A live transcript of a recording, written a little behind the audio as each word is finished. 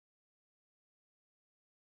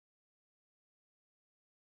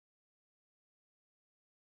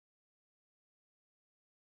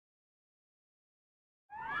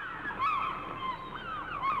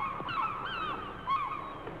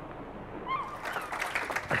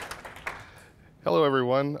Hello,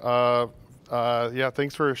 everyone. Yeah,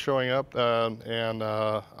 thanks for showing up and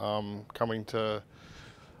coming to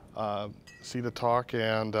see the talk.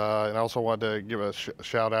 And I also wanted to give a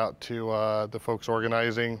shout out to the folks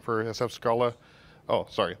organizing for SF Scala. Oh,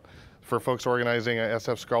 sorry. For folks organizing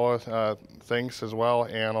SF Scala, thanks as well,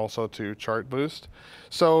 and also to Chartboost.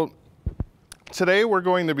 So today we're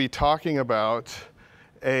going to be talking about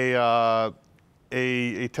a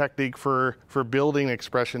technique for building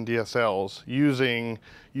expression DSLs using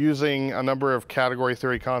a number of category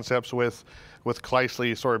theory concepts with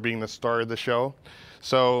Kleisli sort of being the star of the show.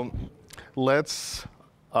 So let's,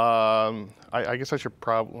 I guess I should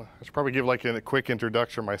probably give like a quick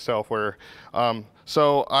introduction myself where,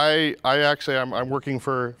 so I'm working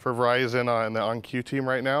for Verizon on the OnQ team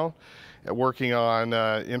right now, working on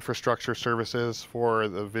infrastructure services for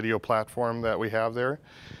the video platform that we have there.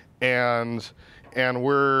 And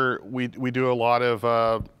we do a lot of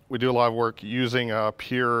work using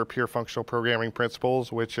pure functional programming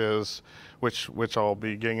principles, which I'll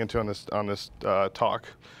be getting into on this talk.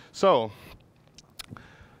 So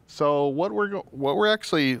what we're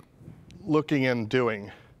actually looking and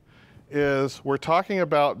doing is we're talking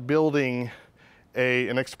about building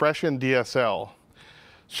an expression DSL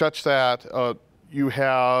such that you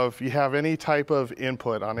have any type of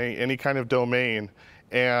input on any kind of domain.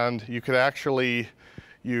 And you could actually,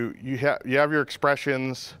 you have your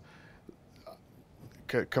expressions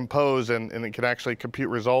compose and it can actually compute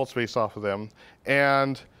results based off of them.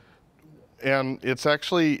 And it's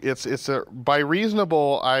actually, by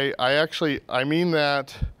reasonable, I mean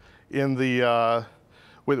that in the,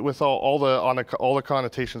 with all the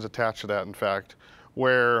connotations attached to that, in fact,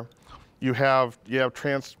 where you have a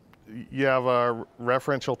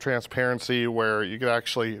referential transparency where you could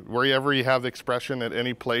actually, wherever you have the expression at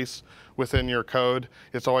any place within your code,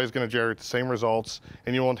 it's always going to generate the same results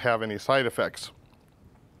and you won't have any side effects.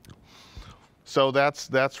 So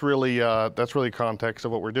that's really context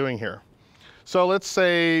of what we're doing here. So let's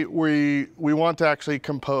say we want to actually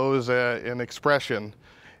compose an expression,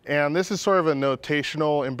 and this is sort of a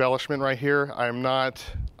notational embellishment right here. I'm not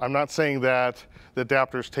saying that the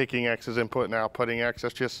adapter is taking X as input and outputting X.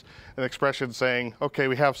 That's just an expression saying, okay,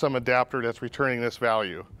 we have some adapter that's returning this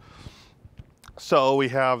value. So we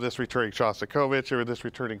have this returning Shostakovich or this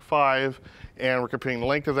returning 5, and we're computing the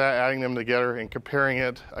length of that, adding them together, and comparing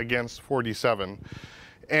it against 47.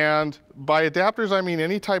 And by adapters, I mean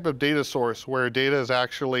any type of data source where data is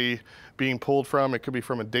actually being pulled from. It could be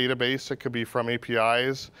from a database, it could be from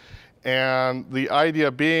APIs. And the idea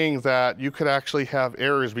being that you could actually have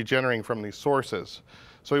errors be generating from these sources.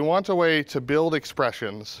 So we want a way to build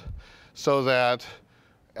expressions so that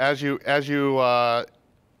as you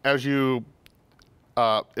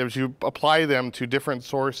apply them to different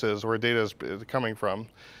sources where data is coming from,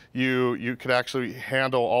 you could actually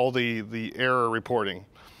handle all the error reporting.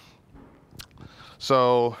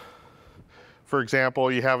 So, for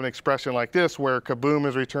example, you have an expression like this where kaboom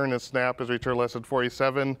is returned and snap is returned less than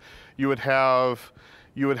 47. You would have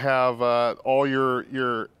all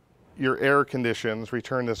your error conditions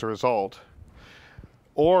returned as a result.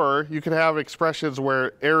 Or you could have expressions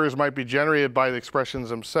where errors might be generated by the expressions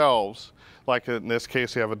themselves, like in this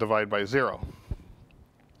case you have a divide by 0.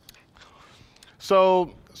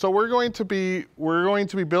 So we're going to be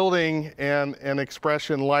building an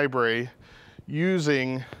expression library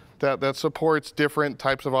using that supports different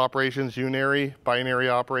types of operations, unary, binary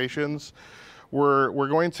operations. We're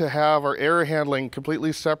going to have our error handling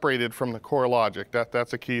completely separated from the core logic.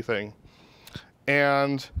 That's a key thing.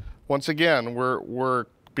 And once again, we're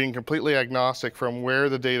being completely agnostic from where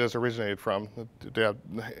the data is originated from,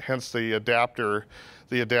 hence the adapter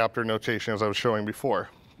notation as I was showing before.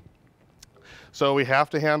 So we have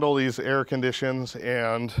to handle these error conditions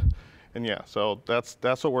and yeah, so that's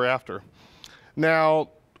what we're after.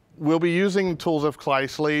 Now, we'll be using tools of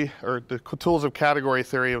Kleisli, or the tools of category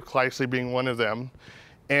theory of Kleisli being one of them.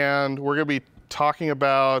 And we're going to be talking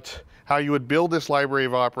about how you would build this library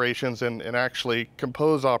of operations and actually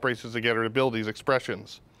compose operations together to build these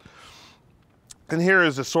expressions. And here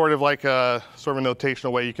is a sort of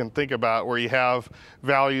notational way you can think about where you have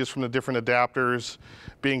values from the different adapters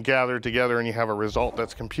being gathered together and you have a result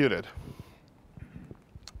that's computed.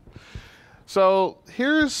 So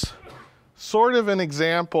here's sort of an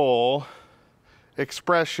example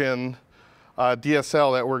expression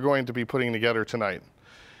DSL that we're going to be putting together tonight.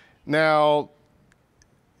 Now,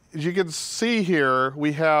 as you can see here,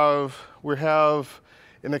 we have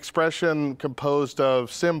an expression composed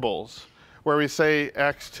of symbols where we say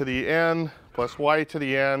x to the n plus y to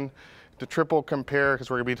the n. The triple compare, because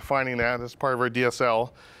we're going to be defining that as part of our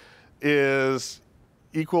DSL, is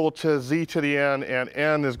equal to z to the n, and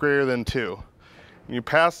n is greater than 2. You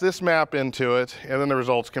pass this map into it, and then the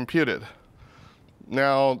result's computed.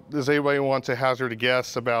 Now, does anybody want to hazard a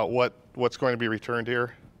guess about what's going to be returned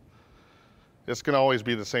here? It's going to always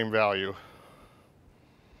be the same value.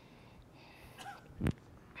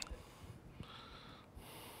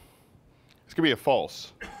 It's going to be a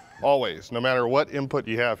false, always, no matter what input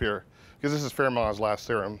you have here, because this is Fermat's last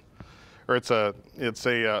theorem, or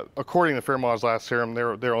according to Fermat's last theorem,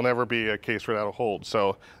 there will never be a case where that'll hold.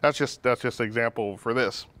 So that's just an example for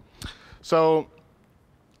this. So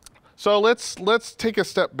let's take a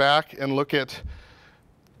step back and look at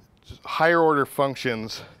higher order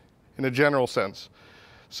functions in a general sense.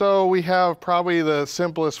 So we have probably the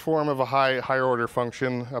simplest form of a higher order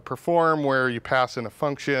function, a perform, where you pass in a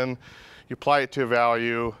function, you apply it to a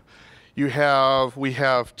value. We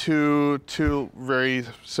have two very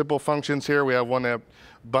simple functions here. We have one that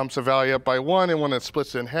bumps a value up by 1 and one that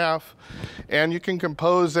splits it in half. And you can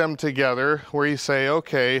compose them together where you say,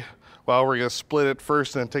 okay, well, we're going to split it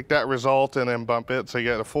first and then take that result and then bump it. So you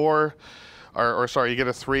get a 4, or you get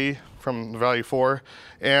a 3 from the value 4,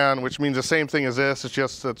 and which means the same thing as this. It's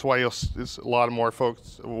just that's why a lot of more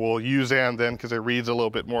folks will use and then, because it reads a little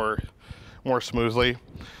bit more smoothly.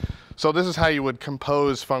 So this is how you would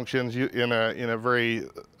compose functions in a very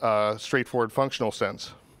straightforward functional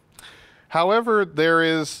sense. However,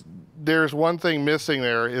 there's one thing missing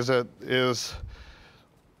there, is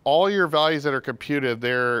all your values that are computed,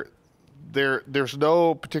 there's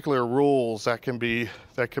no particular rules that can be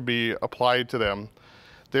applied to them.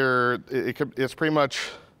 It's pretty much,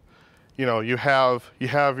 you have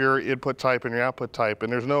your input type and your output type,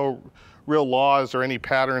 and there's no real laws or any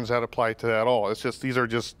patterns that apply to that at all. It's just, these are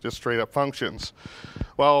just straight up functions.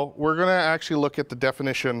 Well, we're going to actually look at the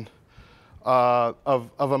definition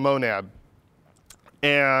of a monad,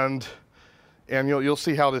 and you'll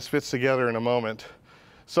see how this fits together in a moment.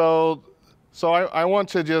 So I want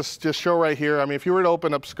to just show right here. I mean, if you were to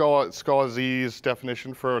open up Scalaz's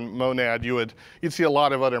definition for a monad, you'd see a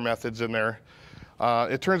lot of other methods in there.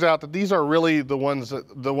 It turns out that these are really the ones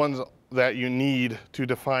that you need to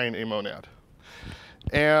define a monad.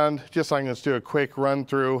 And just I'm going to do a quick run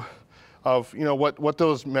through of what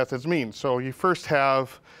those methods mean. So you first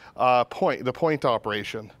have the point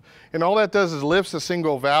operation. And all that does is lifts a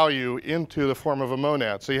single value into the form of a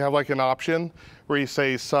monad. So you have like an option where you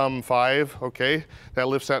say sum 5, okay, that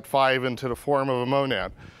lifts that 5 into the form of a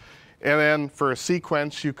monad. And then for a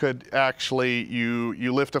sequence, you could actually,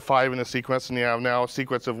 you lift a 5 in a sequence, and you have now a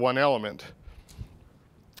sequence of one element.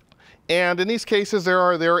 And in these cases, there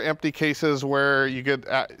are empty cases where you get,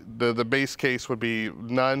 the base case would be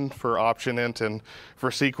none for option int, and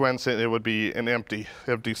for sequence, it would be an empty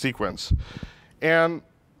sequence. And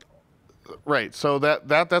right, so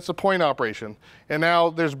that's a point operation. And now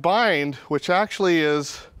there's bind, which actually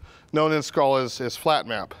is known in Scala as flat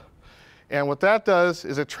map. And what that does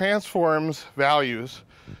is it transforms values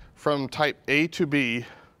from type A to B,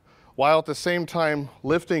 while at the same time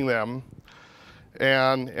lifting them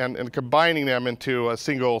and combining them into a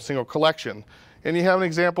single collection. And you have an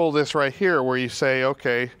example of this right here, where you say,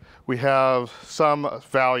 okay, we have some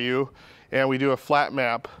value, and we do a flat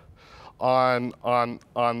map on the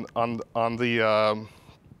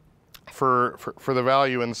for the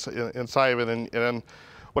value inside of it, and then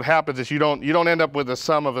what happens is you don't end up with a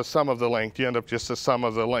sum of the length. You end up just a sum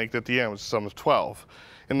of the length at the end, which is a sum of 12.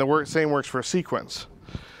 And the same works for a sequence.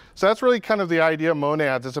 So that's really kind of the idea of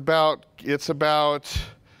monads. It's about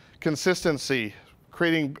consistency,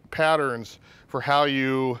 creating patterns for how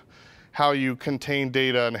you contain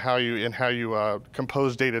data and how you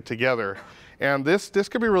compose data together. And this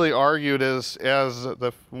could be really argued as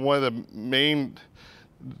one of the main,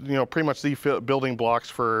 pretty much the building blocks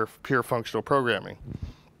for pure functional programming.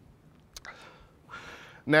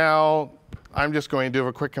 Now, I'm just going to do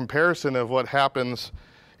a quick comparison of what happens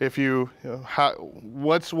if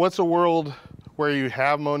what's a world where you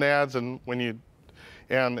have monads and where you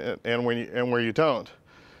don't.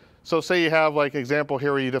 So say you have, like, example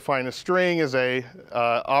here where you define a string as a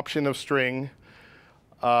option of string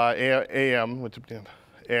am, and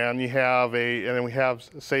then we have,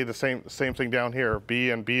 say, the same thing down here,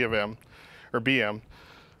 b and b of m, or bm.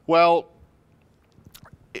 Well,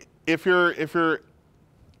 if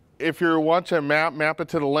you want to map it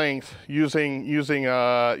to the length using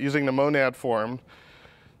the monad form,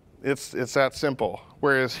 it's that simple.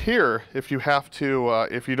 Whereas here, if you have to,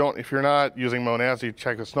 if you're not using monads, you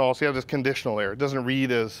check it's null. So you have this conditional there. It doesn't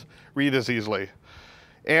read as easily.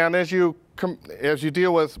 And as you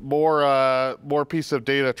deal with more pieces of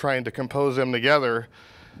data trying to compose them together,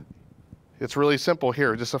 it's really simple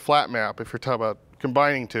here, just a flat map if you're talking about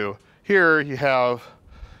combining two. Here you have,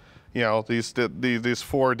 these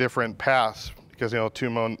four different paths because, two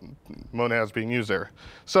monads being used there.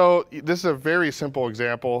 So this is a very simple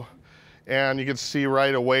example, and you can see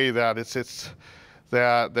right away that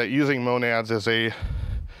that using monads as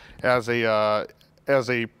a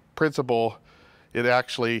principle, it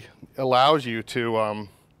actually allows you to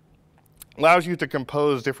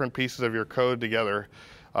compose different pieces of your code together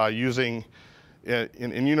using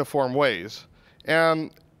in uniform ways.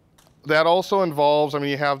 And that also involves,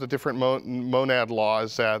 you have the different monad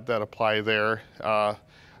laws that apply there,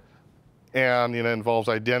 and involves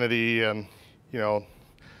identity, and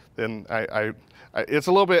then it's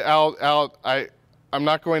a little bit out. I'm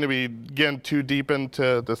not going to be getting too deep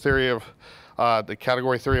into the theory of the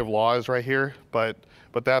category theory of laws right here, but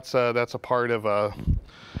that's a part of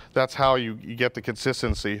that's how you get the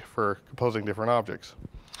consistency for composing different objects.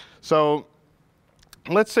 So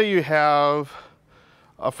let's say you have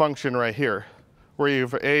a function right here where you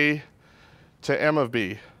have a to m of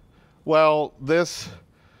b. Well,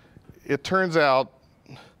 it turns out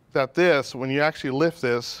that when you actually lift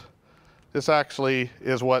this actually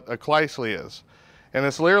is what a Kleisli is. And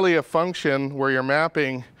it's literally a function where you're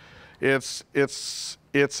mapping, it's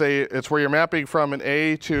where you're mapping from an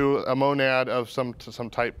A to a monad of some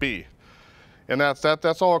type B. And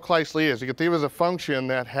that's all a Kleisli is. You can think of it as a function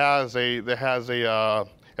that's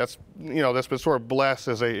been sort of blessed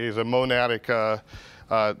as a monadic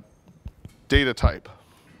data type.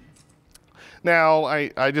 Now,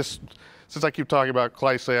 since I keep talking about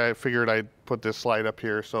Kleisli, I figured I'd put this slide up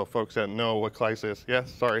here so folks that know what Kleisli is.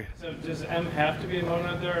 Yes, sorry. So does M have to be a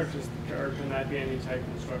monad there, or can that be any type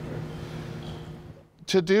constructor?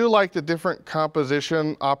 To do like the different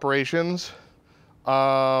composition operations,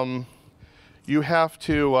 you have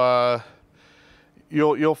to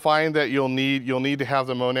you'll find that you'll need to have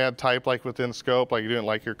the monad type like within scope, like you're doing,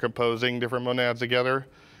 like you're composing different monads together,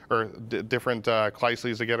 or different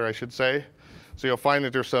Kleislis together, I should say. So you'll find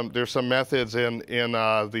that there's some methods in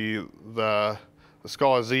the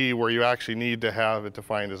Scala Z where you actually need to have it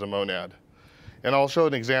defined as a monad. And I'll show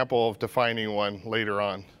an example of defining one later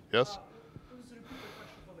on. Yes?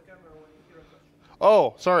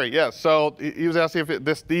 Oh, sorry. Yes. So he was asking if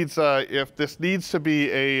this needs to be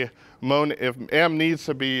if M needs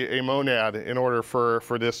to be a monad in order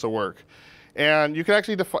for this to work. And you can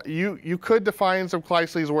actually you could define some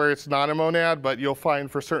Kleislis where it's not a monad, but you'll find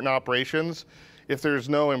for certain operations, if there's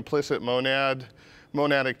no implicit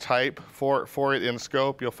monadic type for it in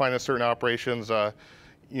scope, you'll find that certain operations,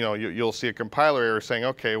 you'll see a compiler error saying,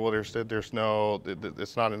 okay, well there's no,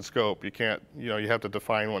 it's not in scope. You can't, you have to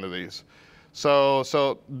define one of these. So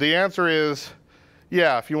the answer is,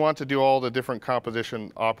 yeah, if you want to do all the different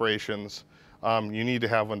composition operations, you need to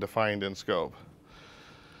have one defined in scope.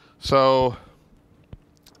 So,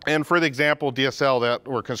 and for the example DSL that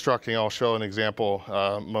we're constructing, I'll show an example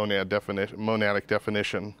monadic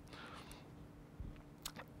definition.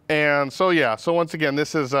 And so yeah, so once again,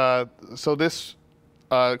 this is Kleisli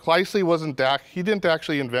wasn't he didn't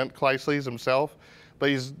actually invent Kleislis himself, but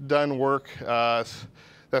he's done work that's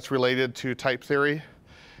related to type theory,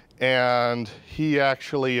 and he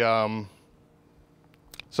actually so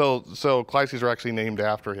Kleislis are actually named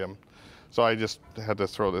after him. So I just had to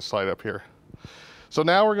throw this slide up here. So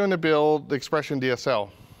now we're going to build the expression DSL.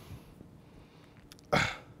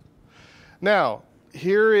 Now,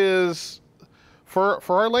 here is, for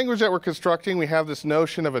our language that we're constructing, we have this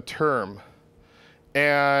notion of a term.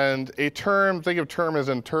 And a term, think of term as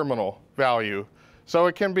in terminal value. So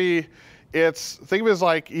it can be, think of it as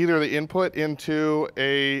like either the input into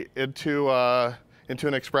an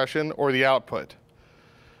expression or the output.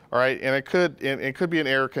 All right, and it could be an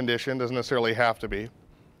error condition, doesn't necessarily have to be.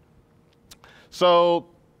 So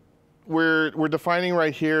we're defining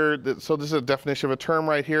right here, so this is a definition of a term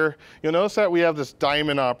right here. You'll notice that we have this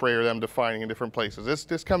diamond operator that I'm defining in different places.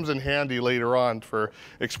 This comes in handy later on for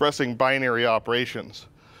expressing binary operations.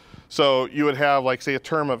 So you would have, like, say, a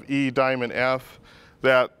term of E diamond F,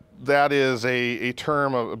 that is a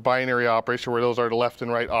term of a binary operation where those are the left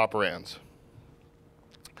and right operands.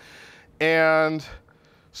 And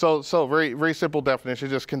so very, very simple definition,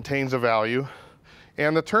 it just contains a value.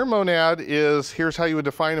 And the term monad is, here's how you would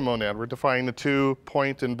define a monad. We're defining the 2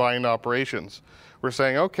 point and bind operations. We're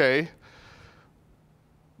saying, okay,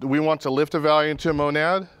 we want to lift a value into a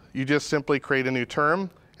monad. You just simply create a new term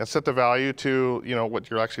and set the value to, what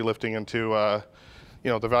you're actually lifting into,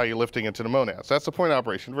 the value lifting into the monads. That's the point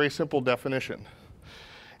operation, very simple definition.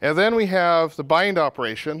 And then we have the bind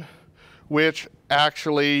operation, which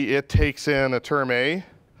actually it takes in a term A,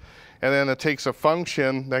 and then it takes a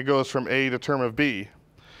function that goes from A to term of B.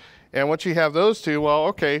 And once you have those two, well,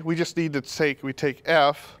 okay, we just need to take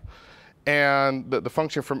f and the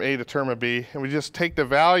function from a to term of b, and we just take the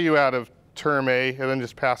value out of term a and then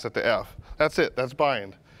just pass it to f. That's it, that's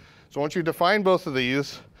bind. So once you define both of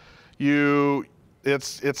these,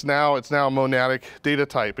 it's now a monadic data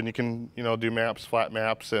type, and you can do maps, flat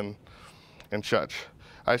maps, and such.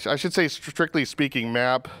 I should say, strictly speaking,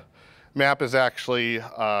 map is actually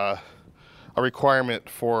a requirement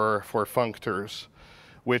for functors,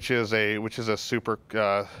 which is a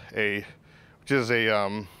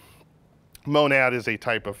monad is a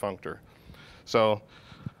type of functor. So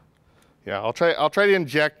yeah, I'll try to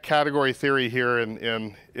inject category theory here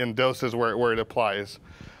in doses where it applies.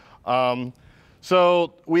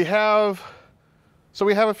 So we have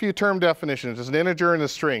a few term definitions. There's an integer and a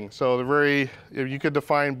string. So you could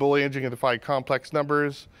define Booleans, you can define complex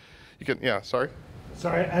numbers. You can, yeah, sorry?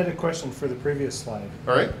 Sorry, I had a question for the previous slide.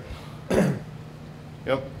 All right.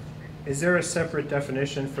 Yep. Is there a separate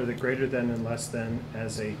definition for the greater than and less than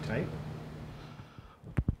as a type?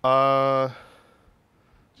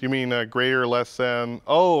 You mean greater, less than?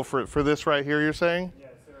 Oh, for this right here, you're saying? Yeah,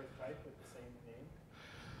 is there a type with the same name?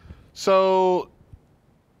 So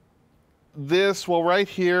this, well, right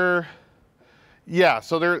here, yeah.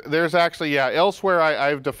 So there's actually, yeah. Elsewhere,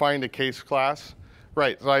 I've defined a case class.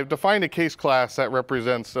 Right. So I've defined a case class that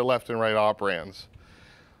represents the left and right operands.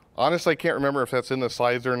 Honestly, I can't remember if that's in the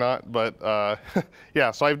slides or not, but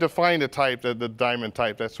yeah. So I've defined a type, the diamond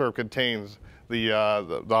type, that sort of contains the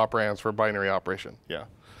operands for binary operation. Yeah.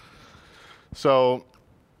 So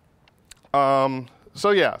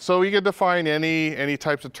yeah. So you can define any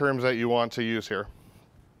types of terms that you want to use here.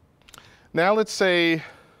 Now let's say,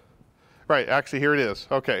 right. Actually, here it is.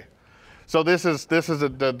 Okay. So this is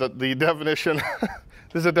the definition.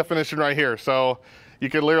 This is a definition right here. So you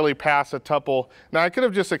could literally pass a tuple. Now I could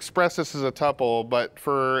have just expressed this as a tuple, but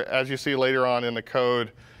as you see later on in the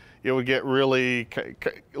code, it would get really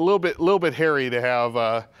a little bit hairy to have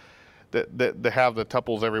the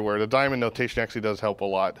tuples everywhere. The diamond notation actually does help a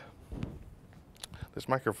lot. This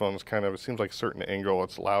microphone is it seems like a certain angle.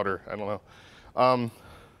 It's louder. I don't know.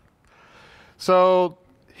 So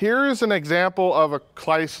here's an example of a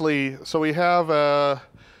Kleisli. So we have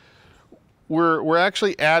we're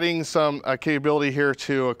actually adding some capability here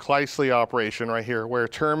to a Kleisli operation right here, where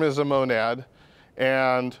term is a monad,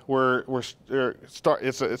 and it's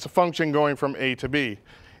a function going from A to B.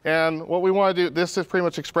 And what we want to do, this is pretty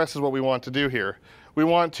much expresses what we want to do here. We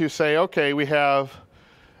want to say, okay, we have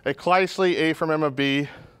a Kleisli A from M of B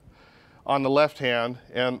on the left hand,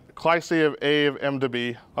 and Kleisli of A of M to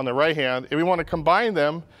B on the right hand, and we want to combine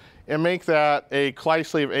them and make that a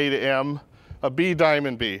Kleisli of A to M, a B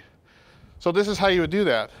diamond B. So this is how you would do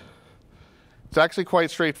that. It's actually quite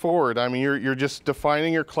straightforward. I mean, you're just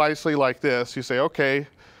defining your Kleisli like this. You say, okay,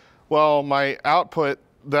 well, my output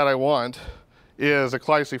that I want is a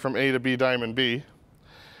Kleisli from A to B diamond B,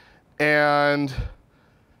 and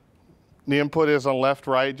the input is on left,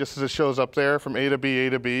 right, just as it shows up there, from A to B, A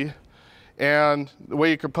to B. And the way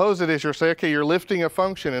you compose it is you're saying, okay, you're lifting a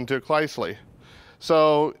function into a Kleisli.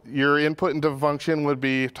 So your input into a function would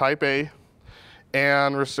be type A,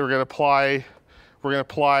 and we're going to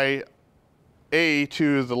apply A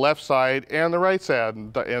to the left side and the right side,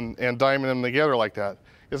 and diamond them together like that.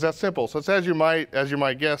 It's that simple. So it's as you might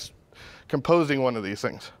guess, composing one of these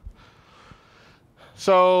things.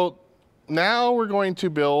 So now we're going to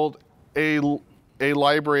build a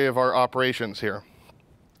library of our operations here.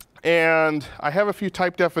 And I have a few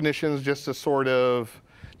type definitions just to sort of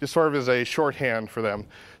as a shorthand for them.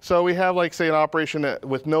 So we have, like, say, an operation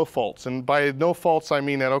with no faults. And by no faults, I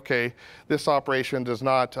mean that, okay, this operation does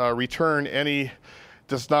not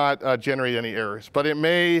generate any errors. But there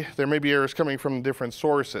may be errors coming from different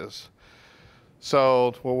sources.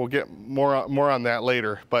 So we'll get more on that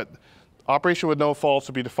later. But operation with no faults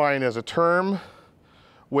would be defined as a term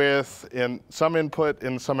with some input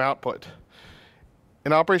and some output.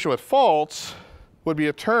 An operation with faults would be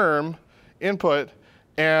a term, input,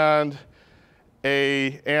 and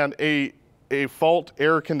a fault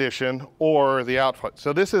error condition or the output.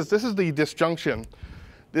 So this is the disjunction.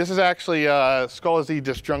 This is actually Scala's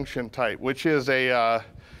disjunction type, which is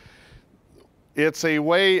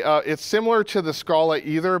it's similar to the Scala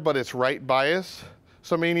either, but it's right bias.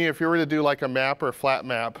 So meaning if you were to do like a map or a flat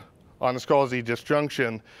map on the Scala's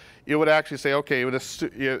disjunction, it would actually say, okay, it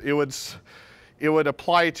would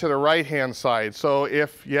apply to the right-hand side. So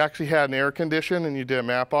if you actually had an error condition and you did a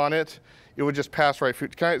map on it, it would just pass right through.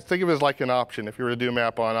 Think of it as like an option. If you were to do a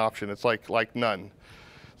map on option, it's like none.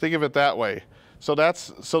 Think of it that way. So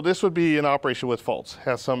this would be an operation with faults,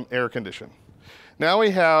 has some error condition. Now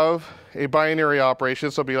we have a binary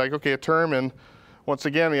operation, so it'll be like, okay, a term, and once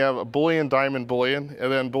again, we have a Boolean, diamond Boolean,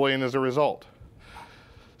 and then Boolean as a result.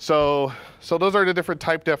 So those are the different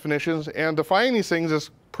type definitions, and defining these things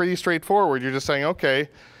is pretty straightforward. You're just saying, okay,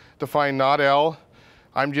 define not L.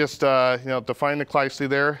 I'm just, define the Kleisli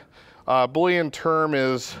there. Boolean term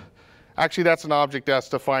is, actually that's an object that's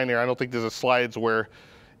defined there. I don't think there's a slides where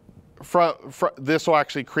this will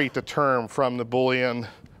actually create the term from the Boolean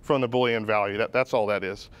value. That's all that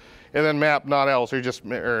is. And then map not L, so you're just,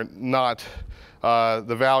 or not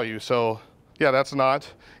the value. So yeah, that's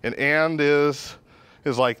not. And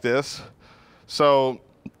is like this. So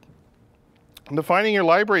defining your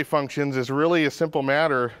library functions is really a simple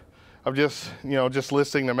matter of just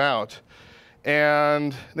listing them out.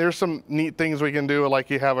 And there's some neat things we can do, like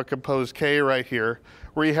you have a composed K right here,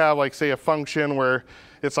 where you have, like, say, a function where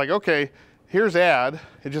it's like, okay, here's add,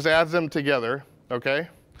 it just adds them together, okay?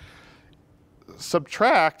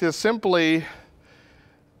 Subtract is simply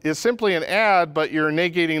an add, but you're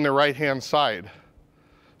negating the right-hand side.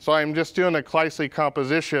 So I'm just doing a Kleisli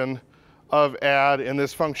composition of add in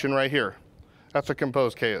this function right here. That's what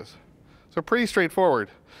composed K is. So pretty straightforward.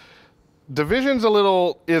 Division's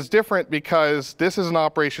is different because this is an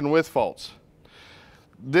operation with faults.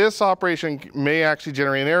 This operation may actually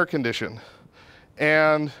generate an error condition.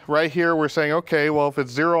 And right here we're saying, okay, well, if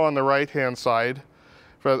it's 0 on the right-hand side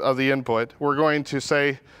of the input, we're going to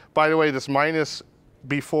say, by the way, this minus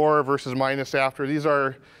before versus minus after, these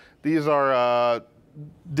are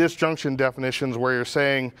disjunction definitions where you're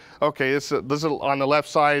saying, okay, this is on the left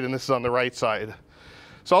side and this is on the right side.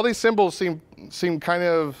 So all these symbols seem kind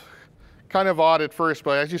of odd at first,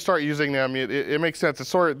 but as you start using them, it makes sense. It's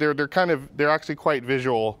sort of, they're actually quite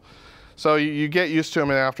visual. So you get used to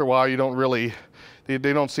them, and after a while you don't really,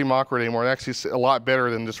 they don't seem awkward anymore. They're actually a lot better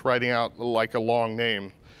than just writing out like a long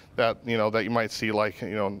name that you might see, like,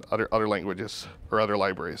 other languages or other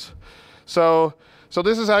libraries. So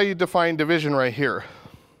this is how you define division right here.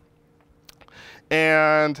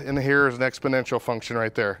 And here's an exponential function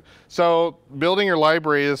right there. So building your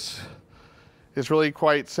library is really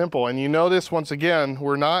quite simple. And you notice, once again,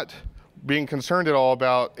 we're not being concerned at all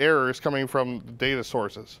about errors coming from data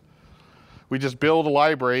sources. We just build a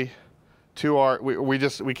library to our, we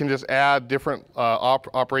can just add different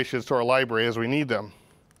operations to our library as we need them.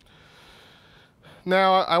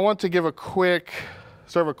 Now I want to give a quick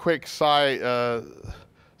sidebar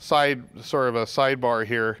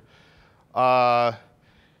here.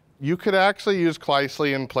 You could actually use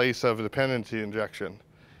Kleisli in place of dependency injection.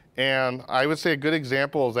 And I would say a good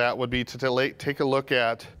example of that would be to take a look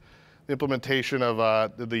at the implementation of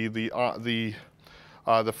the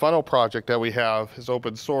funnel project that we have is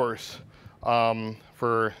open source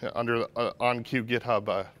for under OnQ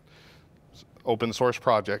GitHub open source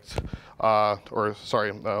project,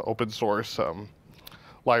 open source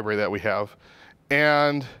library that we have.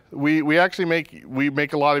 And we actually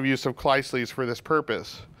make a lot of use of Kleislis for this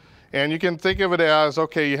purpose. And you can think of it as,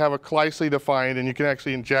 okay, you have a Kleisli defined and you can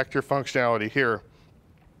actually inject your functionality here.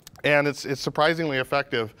 And it's surprisingly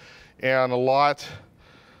effective and a lot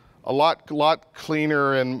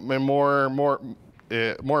cleaner and more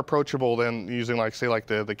approachable than using, like, say, like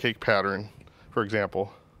the cake pattern, for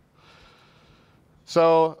example.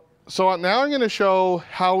 So now I'm going to show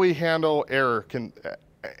how we handle error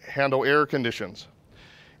conditions.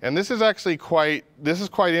 And this is actually quite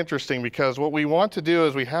interesting, because what we want to do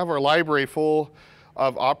is we have our library full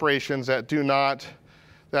of operations that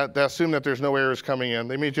assume that there's no errors coming in.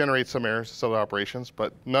 They may generate some errors, some operations,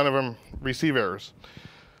 but none of them receive errors.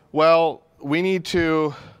 Well, we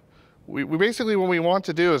basically, what we want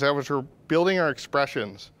to do is, as we're building our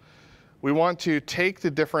expressions, we want to take the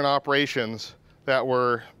different operations that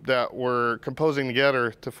we're composing together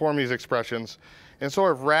to form these expressions and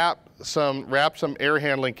sort of wrap some error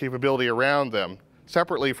handling capability around them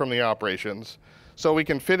separately from the operations, so we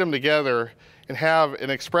can fit them together and have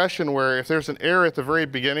an expression where if there's an error at the very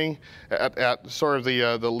beginning, at sort of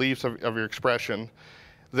the leaves of your expression,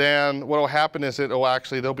 then what will happen is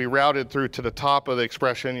they'll be routed through to the top of the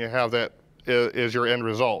expression. You have that is your end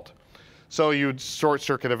result. So you'd short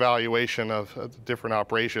circuit evaluation of the different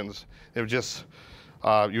operations. It would just,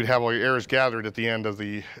 you'd have all your errors gathered at the end of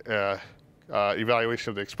the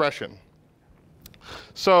evaluation of the expression.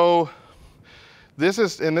 So this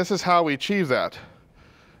is how we achieve that.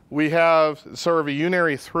 We have sort of a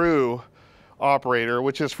unary through operator,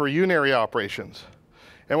 which is for unary operations.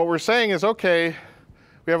 And what we're saying is, okay,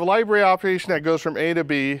 we have a library operation that goes from A to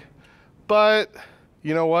B, but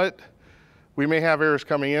you know what? We may have errors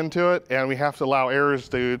coming into it, and we have to allow errors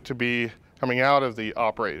to be coming out of the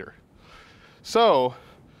operator. So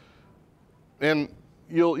and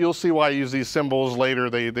you'll see why I use these symbols later.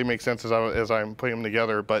 They make sense as I'm putting them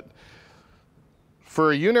together. But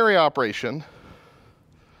for a unary operation,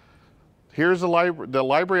 here's the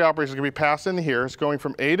library operation is going to be passed in here. It's going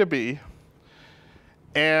from A to B,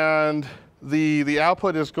 and the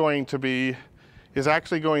output is actually going to be it's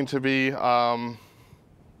actually going to be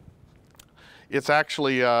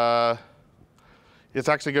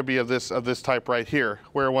of this type right here,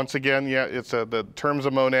 where once again, yeah, it's the terms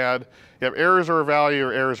of monad. You have errors or a value,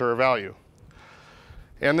 or errors or a value,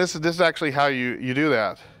 and this is actually how you do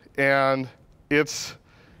that, and it's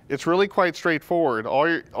really quite straightforward.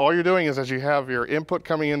 All you're doing is, as you have your input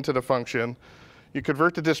coming into the function, you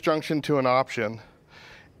convert the disjunction to an option,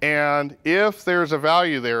 and if there's a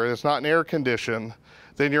value there that's not an error condition,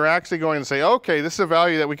 then you're actually going to say, okay, this is a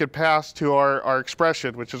value that we could pass to our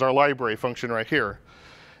expression, which is our library function right here.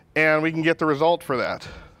 And we can get the result for that.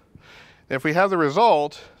 If we have the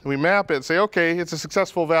result, we map it and say, okay, it's a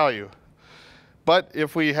successful value. But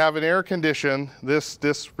if we have an error condition, this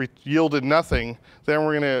yielded nothing, then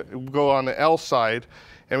we're going to go on the else side,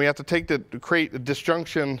 and we have to create a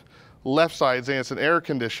disjunction left side saying it's an error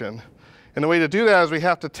condition. And the way to do that is we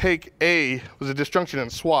have to take A with a disjunction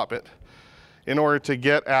and swap it in order to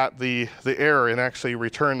get at the error and actually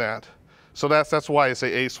return that. So that's why I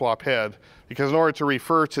say A swap head, because in order to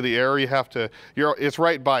refer to the error, you have to, it's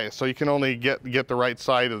right biased, so you can only get the right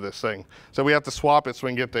side of this thing. So we have to swap it so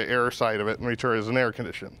we can get the error side of it and return it as an error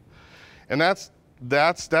condition. And that's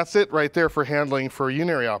it right there for handling for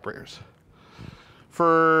unary operators.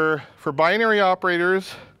 For binary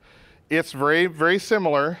operators, it's very, very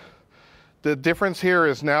similar. The difference here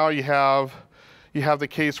is now you have the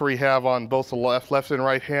case where you have on both the left and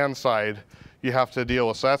right hand side you have to deal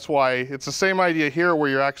with. So that's why it's the same idea here, where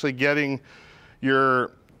you're actually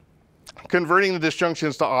you're converting the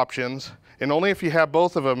disjunctions to options, and only if you have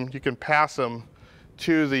both of them you can pass them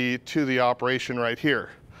to the operation right here.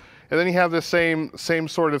 And then you have the same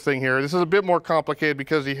sort of thing here. This is a bit more complicated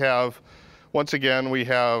because you have, once again,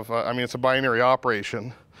 it's a binary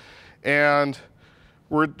operation, and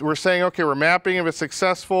we're saying, okay, we're mapping. If it's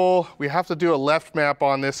successful, we have to do a left map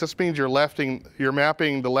on this. This means you're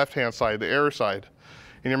mapping the left-hand side, the error side,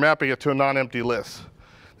 and you're mapping it to a non-empty list.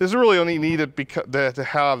 This is really only needed to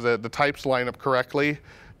have the types line up correctly.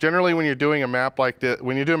 Generally, when you're doing a map like this,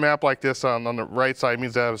 on the right side, it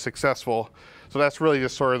means that it was successful. So that's really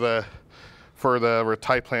just sort of for the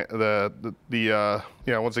type once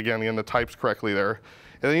again, getting the types correctly there.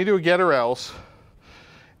 And then you do a get or else.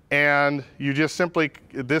 And you just simply,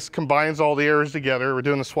 this combines all the errors together. We're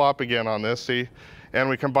doing the swap again on this, see? And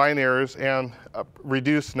we combine errors and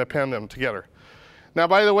reduce and append them together. Now,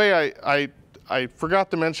 by the way, I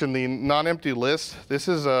forgot to mention the non-empty list. This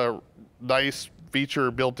is a nice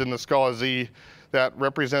feature built into scalaz that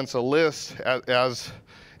represents a list as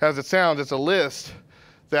it sounds. It's a list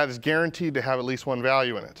that is guaranteed to have at least one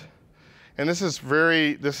value in it. And this is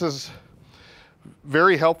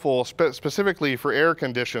very helpful, specifically for error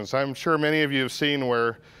conditions. I'm sure many of you have seen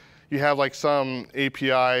where you have like some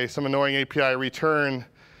annoying API return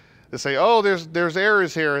that say, oh, there's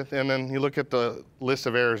errors here, and then you look at the list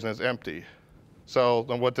of errors and it's empty. So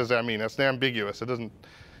then what does that mean? That's ambiguous. It doesn't,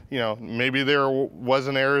 maybe there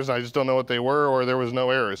wasn't errors, I just don't know what they were, or there was no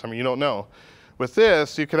errors. I mean, you don't know. With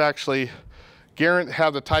this, you could actually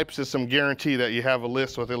have the type system guarantee that you have a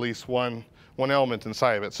list with at least one element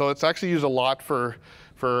inside of it. So it's actually used a lot for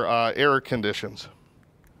error conditions.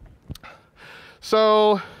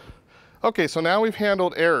 So, okay, so now we've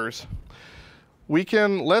handled errors. We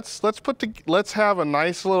can let's have a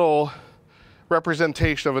nice little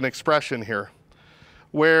representation of an expression here,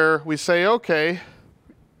 where we say, okay,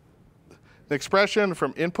 the expression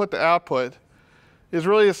from input to output is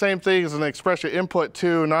really the same thing as an expression input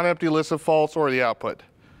to non-empty list of false or the output.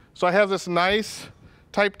 So I have this nice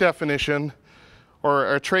type definition,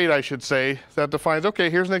 or a trait I should say, that defines, okay,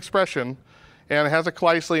 here's an expression, and it has a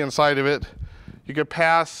Kleisli inside of it. You could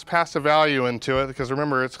pass a value into it, because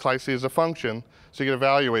remember, it's Kleisli is a function, so you can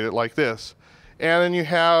evaluate it like this. And then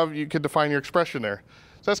you could define your expression there.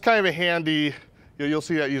 So that's kind of a handy, you'll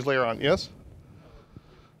see that used later on. Yes?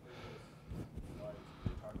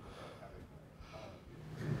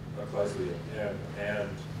 Kleisli and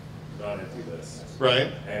non-empty list. Right.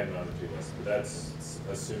 And non-empty list. But that's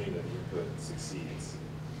assuming that the input succeeds.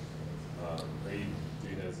 Are you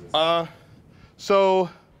doing this? So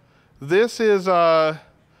this is, oh,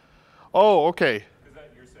 okay. Because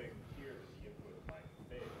you're saying here that the input might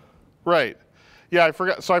fail. Right. Yeah, I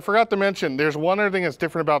forgot to mention, there's one other thing that's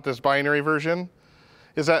different about this binary version,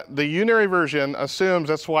 is that the unary version assumes,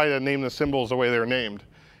 that's why I named the symbols the way they're named,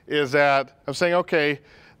 is that I'm saying, okay,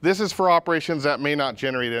 This is for operations that may not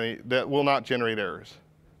generate any, that will not generate errors,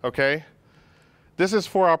 okay? This is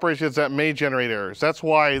for operations that may generate errors. That's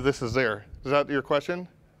why this is there. Is that your question?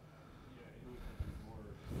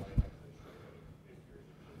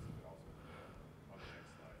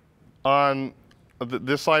 On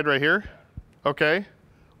this slide right here? Okay.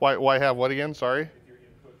 Why have what again? Sorry. If your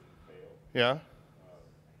input fail. Yeah. I'm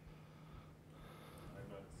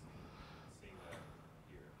not seeing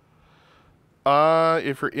that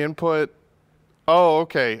here. If your input, oh,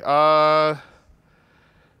 okay.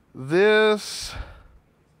 This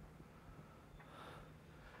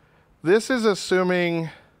is assuming,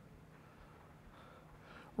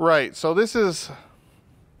 right, so this is,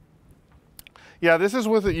 yeah, this is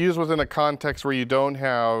used within a context where you don't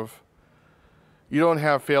have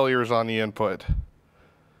failures on the input.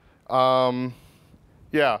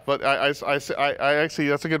 Yeah, but I actually,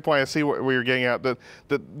 that's a good point. I see where you're getting at. The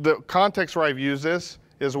context where I've used this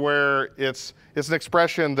is where it's an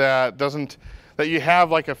expression that that you have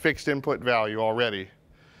like a fixed input value already.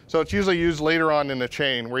 So it's usually used later on in the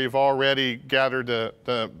chain where you've already gathered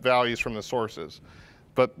the values from the sources.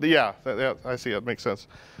 But yeah, I see it makes sense.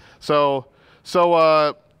 So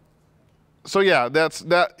yeah, that's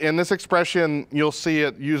that. In this expression, you'll see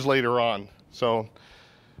it used later on. So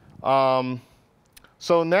now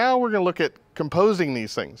we're going to look at composing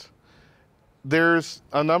these things. There's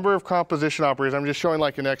a number of composition operators. I'm just showing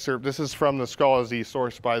like an excerpt. This is from the scalaz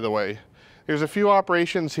source, by the way. There's a few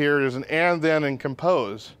operations here. There's an and, then, and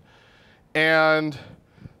compose. And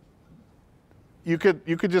you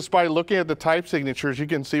could just by looking at the type signatures, you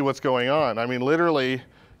can see what's going on. I mean, literally,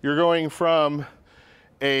 you're going from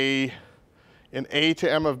an A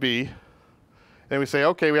to M of B. And we say,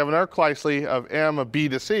 okay, we have an arc Kleisli of M of B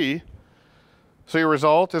to C. So your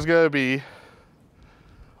result is going to be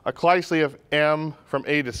a Kleisli of M from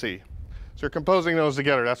A to C. So you're composing those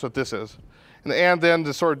together. That's what this is. And then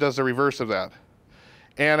this sort of does the reverse of that.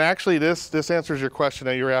 And actually, this answers your question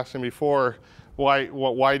that you were asking before.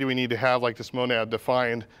 Why do we need to have like this monad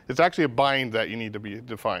defined? It's actually a bind that you need to be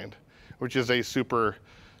defined, which is a super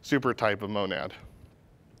type of monad.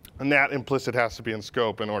 And that implicit has to be in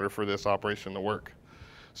scope in order for this operation to work.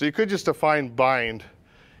 So you could just define bind,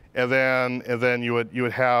 and then you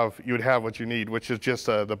would have what you need, which is just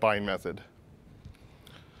the bind method.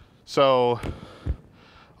 So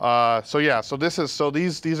yeah,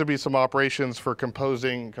 these would be some operations for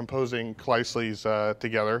composing Kleislis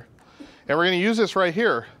together, and we're going to use this right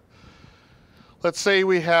here. Let's say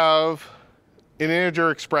we have an integer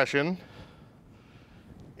expression.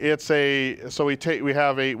 It's we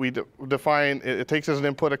define it takes as an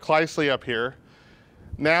input a Kleisli up here.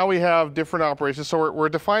 Now we have different operations. So we're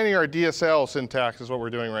defining our DSL syntax is what we're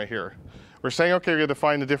doing right here. We're saying, okay, we're going to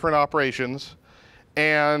define the different operations,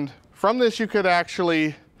 and from this you could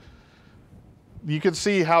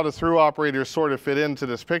see how the through operators sort of fit into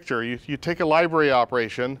this picture. You take a library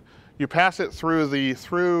operation, you pass it through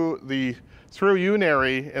unary,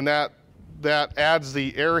 and that adds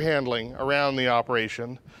the error handling around the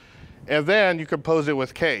operation, and then you compose it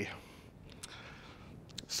with K.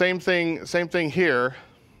 Same thing here,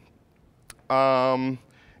 and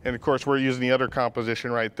of course we're using the other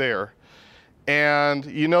composition right there. And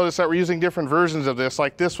you notice that we're using different versions of this,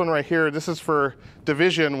 like this one right here. This is for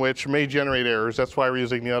division, which may generate errors. That's why we're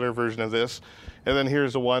using the other version of this. And then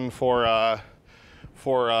here's the one for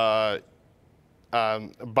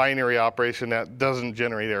binary operation that doesn't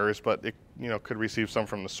generate errors, but it could receive some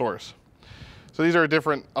from the source. So these are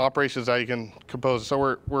different operations that you can compose.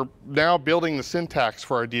 So we're now building the syntax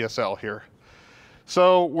for our DSL here.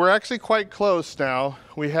 So we're actually quite close now.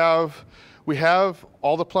 We have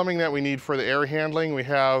all the plumbing that we need for the error handling. We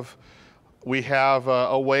have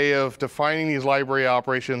a way of defining these library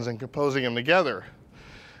operations and composing them together.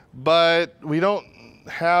 But we don't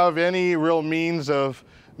have any real means of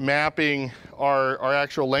mapping our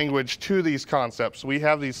actual language to these concepts. We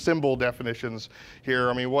have these symbol definitions here.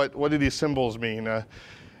 I mean, what do these symbols mean?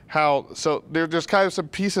 So there's kind of some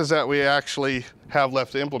pieces that we actually have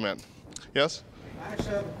left to implement. Yes? I actually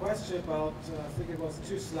have a question about, I think it was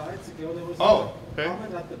 2 slides ago, there was a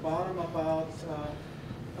comment at the bottom about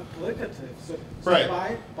applicative. So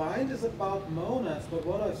right. Bind is about monads, but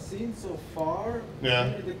what I've seen so far,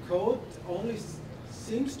 the code only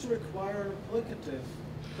seems to require an applicative.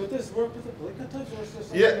 Could this work with applicatives, or is there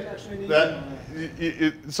something that actually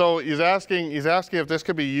needs so he's asking if this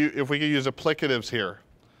could be if we could use applicatives here.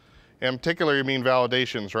 In particular, you mean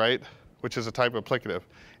validations, right? Which is a type of applicative.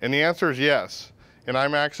 And the answer is yes. And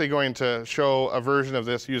I'm actually going to show a version of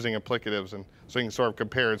this using applicatives, and so you can sort of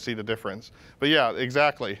compare and see the difference. But yeah,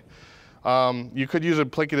 exactly. You could use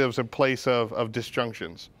applicatives in place of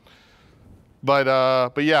disjunctions. But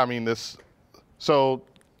yeah, I mean this. So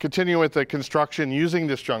continue with the construction using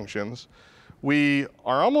disjunctions. We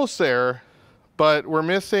are almost there, but we're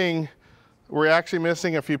actually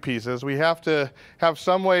missing a few pieces. We have to have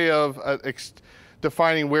some way of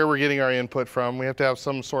defining where we're getting our input from. We have to have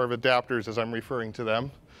some sort of adapters, as I'm referring to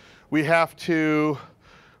them. We have to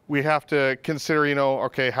consider, you know,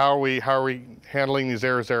 okay, how are we handling these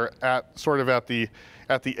errors that are at the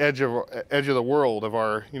edge of the world of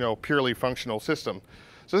our, you know, purely functional system.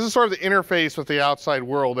 So this is sort of the interface with the outside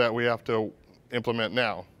world that we have to implement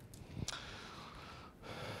now.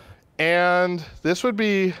 And this would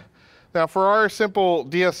be, now for our simple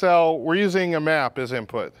DSL, we're using a map as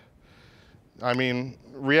input. I mean,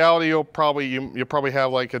 reality, you'll probably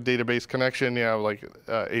have like a database connection, you have like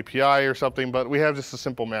API or something, but we have just a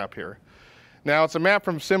simple map here. Now it's a map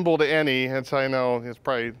from symbol to any, and so I know it's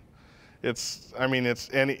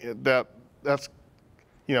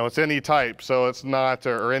you know, it's any type, so it's not,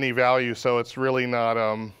 or any value, so it's really not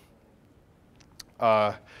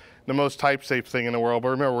the most type safe thing in the world. But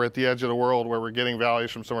remember, we're at the edge of the world where we're getting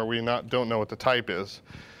values from somewhere we don't know what the type is.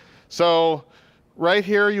 So right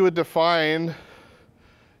here you could define,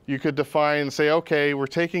 say, okay, we're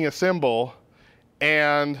taking a symbol,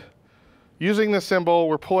 and using the symbol,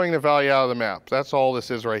 we're pulling the value out of the map. That's all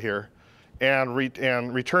this is right here. And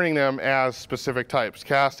returning them as specific types,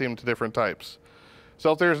 casting them to different types.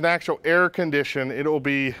 So if there's an actual error condition, it will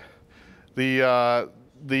be, the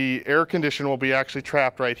error condition will be actually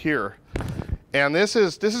trapped right here. And this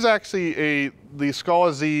is actually the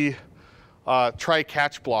scalaz try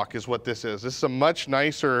catch block is what this is. This is a much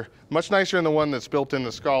nicer than the one that's built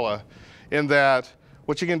into Scala, in that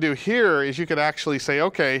what you can do here is you could actually say,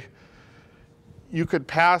 okay, you could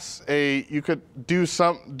do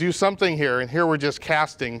something here, and here we're just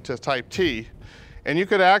casting to type T, and you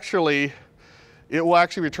could actually, it will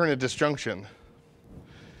actually return a disjunction,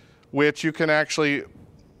 which you can actually,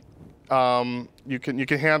 you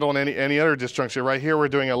can handle in any other disjunction. Right here we're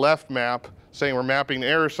doing a left map, saying we're mapping the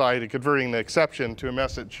error side and converting the exception to a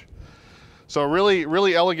message. So a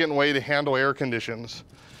really elegant way to handle error conditions,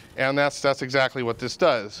 and that's exactly what this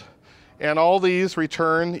does. And all these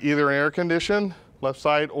return either an error condition, left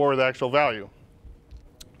side, or the actual value.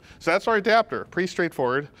 So that's our adapter, pretty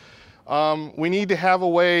straightforward. We need to have a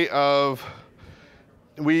way of,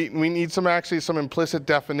 we need some implicit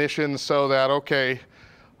definitions so that, okay,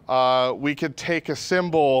 we could take a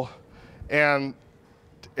symbol and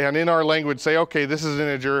in our language say, okay, this is an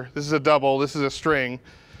integer, this is a double, this is a string,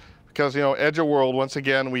 because, you know, edge of world, once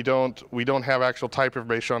again, we don't have actual type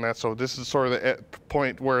information on that, so this is sort of the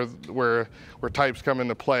point where types come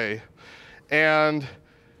into play. And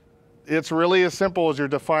it's really as simple as you're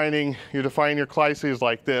defining your Kleisli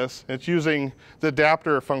like this. It's using the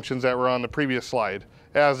adapter functions that were on the previous slide,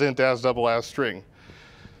 as int, as double, as string.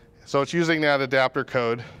 So it's using that adapter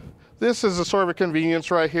code. This is a sort of a convenience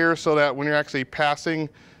right here, so that when you're actually passing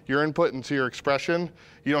your input into your expression,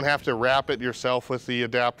 you don't have to wrap it yourself with the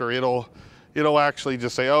adapter. It'll actually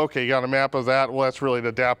just say, oh, okay, you got a map of that. Well, that's really the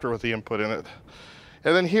adapter with the input in it.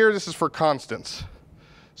 And then here, this is for constants.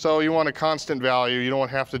 So you want a constant value. You don't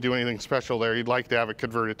have to do anything special there. You'd like to have it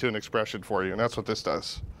converted to an expression for you, and that's what this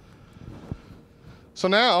does. So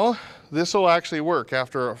now, this will actually work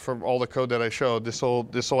from all the code that I showed. This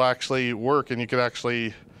will actually work, and you could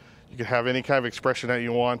have any kind of expression that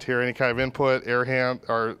you want here, any kind of input,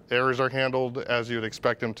 errors are handled as you would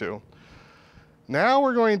expect them to. Now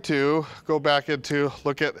we're going to go back into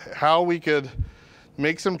look at how we could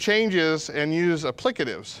make some changes and use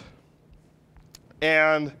applicatives.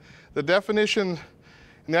 And the definition,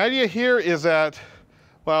 and the idea here is that,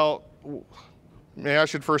 well, maybe I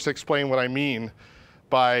should first explain what I mean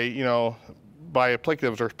by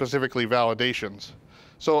applicatives, or specifically validations.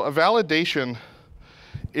 So a validation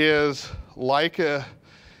is like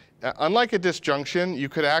unlike a disjunction, you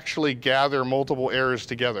could actually gather multiple errors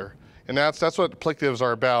together. And that's what applicatives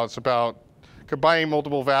are about. It's about combining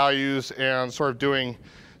multiple values and sort of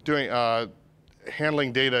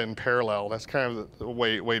handling data in parallel. That's kind of the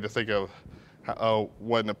way to think of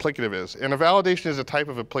what an applicative is. And a validation is a type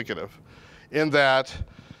of applicative, in that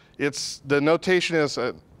the notation is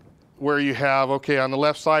where you have, okay, on the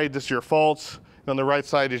left side, this is your false, and on the right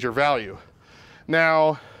side is your value.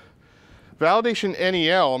 Now, validation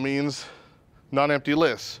NEL means non-empty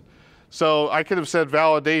lists. So I could have said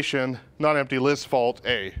validation, non-empty list fault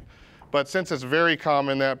A. But since it's very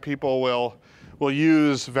common that people will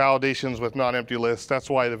use validations with non-empty lists, that's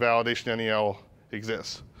why the validation NEL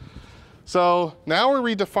exists. So now we're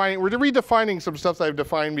redefining some stuff that I've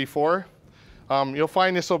defined before. You'll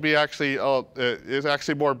find this will be actually is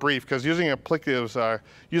actually more brief because using applicatives,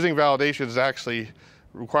 using validations actually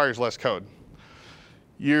requires less code.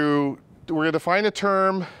 We're going to define a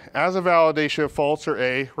term as a validation of false or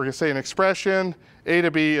A. We're going to say an expression A to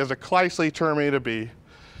B is a Kleisli term A to B.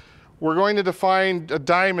 We're going to define a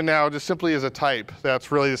diamond now just simply as a type.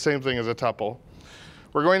 That's really the same thing as a tuple.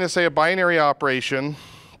 We're going to say a binary operation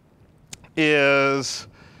is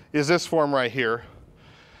this form right here.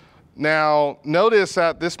 Now, notice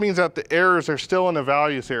that this means that the errors are still in the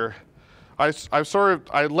values here. I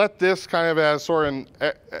let this kind of as sort of an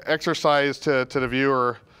exercise to the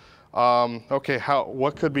viewer. Okay,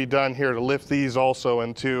 what could be done here to lift these also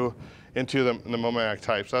into the momentic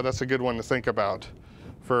types? That's a good one to think about,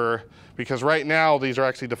 because right now these are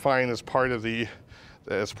actually defined as part of the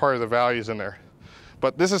values in there.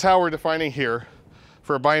 But this is how we're defining here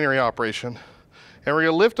for a binary operation. And we're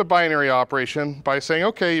going to lift a binary operation by saying,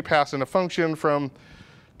 okay, you pass in a function from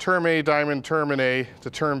term A, diamond, term A to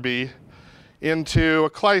term B into a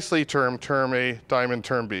Kleisli term, term A, diamond,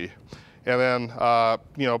 term B. And then,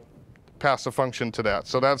 pass a function to that.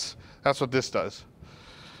 So that's what this does.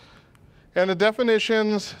 And the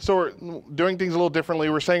definitions, so we're doing things a little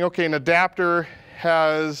differently. We're saying, okay, an adapter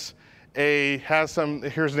here's an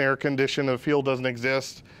error condition, the field doesn't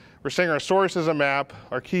exist. We're saying our source is a map,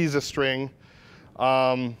 our key is a string.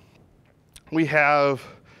 We have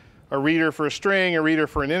a reader for a string, a reader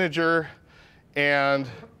for an integer, and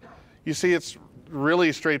you see it's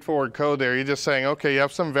really straightforward code there. You're just saying, okay, you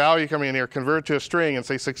have some value coming in here, convert it to a string and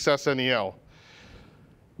say success NEL.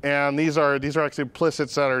 And these are actually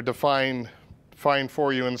implicits that are defined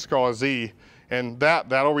for you in scalaz, and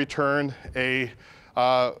that'll return a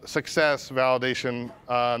success validation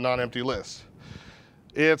non-empty list.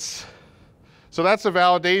 So that's a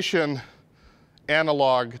validation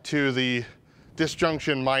analog to the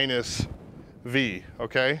disjunction minus V,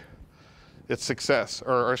 okay? It's success,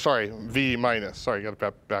 or sorry, V minus, sorry, got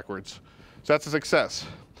it backwards. So that's a success.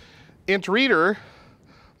 Int reader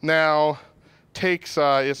now takes,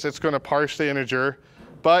 it's going to parse the integer,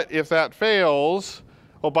 but if that fails,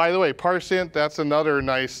 oh, by the way, parse int, that's another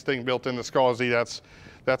nice thing built into scalaz.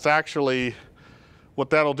 That's actually, what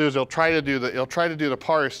that'll do is it'll try to do the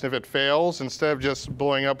parse, and if it fails, instead of just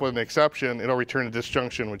blowing up with an exception, it'll return a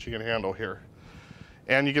disjunction, which you can handle here.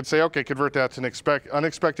 And you can say, okay, convert that to an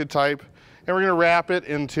unexpected type, and we're going to wrap it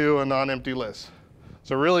into a non-empty list.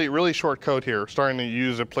 So really, really short code here, starting to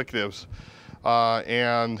use applicatives,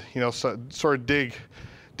 and sort of dig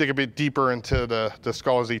a bit deeper into the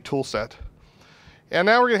scalaz tool set. And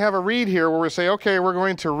now we're going to have a read here where we say, okay, we're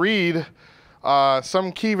going to read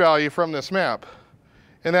some key value from this map.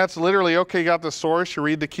 And that's literally, okay, you got the source, you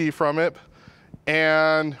read the key from it,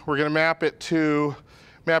 and we're going to map it to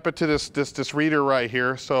this reader right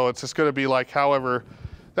here. So it's just going to be like, however,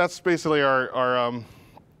 that's basically our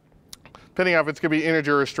depending on if it's going to be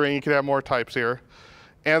integer or string, you could have more types here.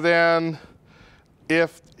 And then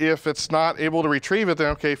if it's not able to retrieve it, then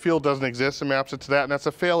okay, field doesn't exist, and maps it to that, and that's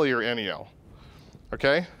a failure NEL.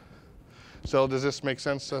 Okay? So does this make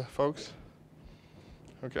sense to folks?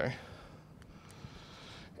 Okay.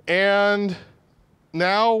 And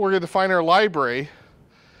now we're going to define our library.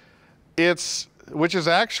 Which is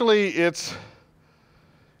actually,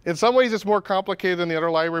 in some ways it's more complicated than the other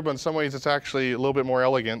library, but in some ways it's actually a little bit more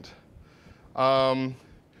elegant. What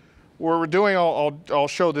we're doing, I'll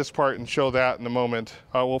show this part and show that in a moment.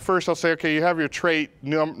 Well, first I'll say, okay, you have your trait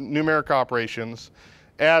numeric operations,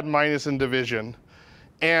 add, minus, and division.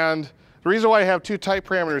 And the reason why I have two type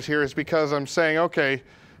parameters here is because I'm saying, okay,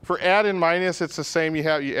 for add and minus, it's the same. You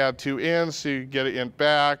add two ints, so you get an int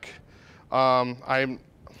back.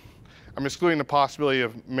 I'm excluding the possibility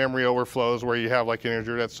of memory overflows where you have like an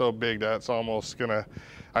integer that's so big that it's almost gonna.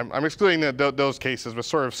 I'm excluding those cases, but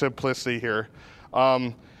sort of simplicity here.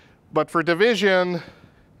 But for division,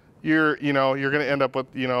 you're gonna end up with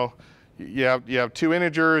you have two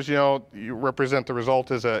integers. You represent the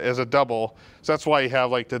result as a double. So that's why you have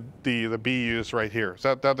like the B used right here.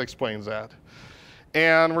 So that explains that.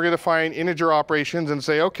 And we're going to find integer operations and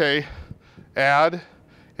say, okay, add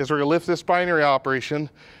is we're going to lift this binary operation.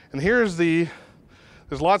 And there's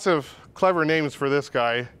lots of clever names for this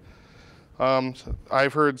guy.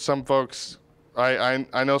 I've heard some folks,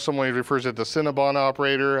 I know someone refers to it as the Cinnabon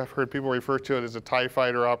operator. I've heard people refer to it as a TIE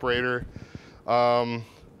fighter operator. I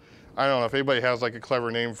don't know if anybody has like a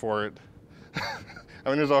clever name for it. I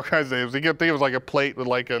mean, there's all kinds of names. You can think of it as like a plate with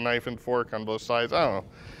like a knife and fork on both sides. I don't know.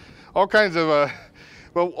 All kinds of,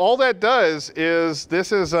 well, all that does is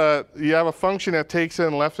you have a function that takes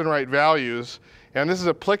in left and right values, and this is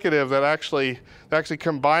applicative that actually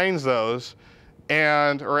combines those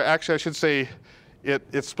and, or actually I should say,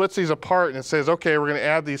 it splits these apart and it says, okay, we're going to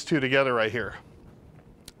add these two together right here.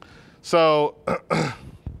 So,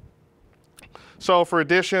 so for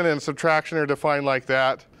addition and subtraction are defined like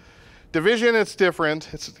that. Division, it's different.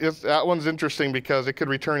 That one's interesting because it could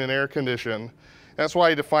return an error condition. That's why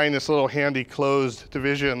I define this little handy closed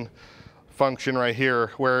division function right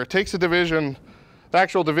here, where it takes a division, the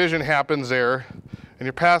actual division happens there, and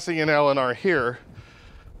you're passing in ln here.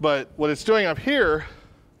 But what it's doing up here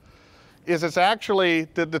is it's actually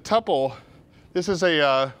the tuple. This is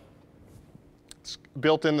a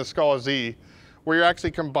built in the scalaz, where you're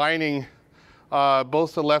actually combining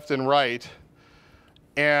both the left and right.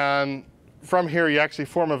 And from here, you actually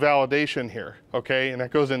form a validation here, okay? And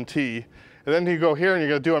that goes in T. And then you go here and you're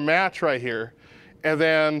going to do a match right here. And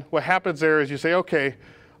then what happens there is you say, okay,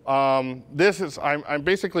 I'm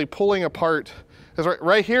basically pulling apart. Because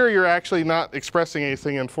right here, you're actually not expressing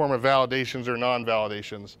anything in form of validations or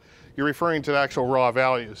non-validations. You're referring to the actual raw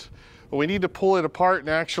values. But we need to pull it apart and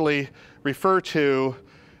actually refer to,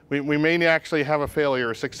 we may actually have a failure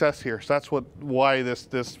or success here. So that's why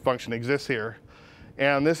this function exists here.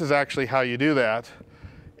 And this is actually how you do that.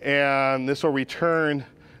 And this will return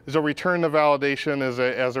the validation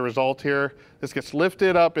as a result here. This gets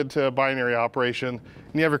lifted up into a binary operation,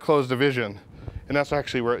 and you have your closed division. And that's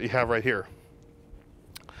actually what you have right here.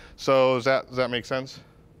 So does that make sense?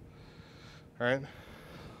 All right.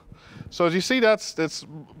 So as you see, that's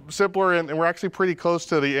simpler, and we're actually pretty close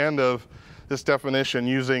to the end of this definition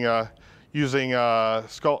using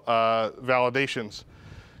validations.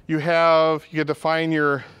 You can define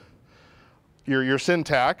your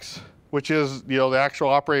syntax, which is the actual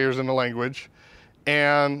operators in the language,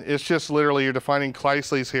 and it's just literally you're defining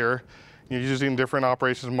Kleisli's here. You're using different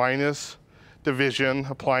operations, minus, division,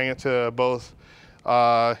 applying it to both,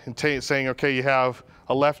 and saying, okay, you have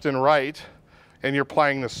a left and right, and you're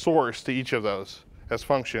applying the source to each of those as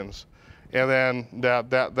functions. And then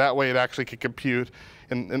that way it actually can compute,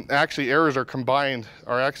 and actually errors are combined,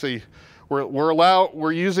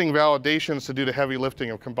 we're using validations to do the heavy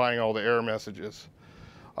lifting of combining all the error messages,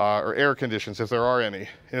 or error conditions if there are any.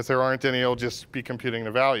 And if there aren't any, it'll just be computing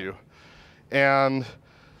the value. And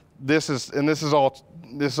this is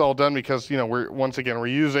all done because we're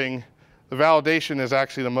using the validation is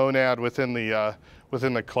actually the monad within the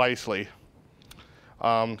Kleisli,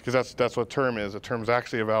 because that's what term is. A term is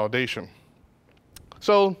actually a validation.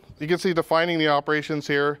 So you can see defining the operations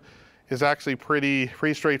here is actually pretty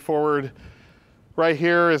straightforward. Right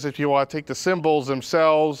here is if you want to take the symbols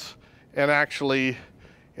themselves and actually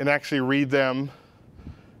read them,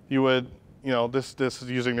 you would, this is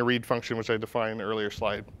using the read function, which I defined in the earlier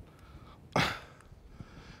slide. All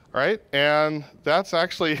right, and that's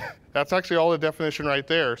actually all the definition right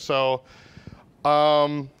there. So,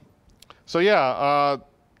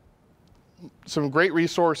 some great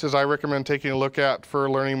resources I recommend taking a look at for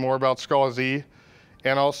learning more about scalaz,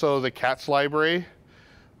 and also the cats library.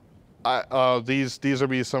 These will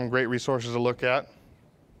be some great resources to look at.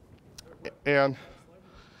 And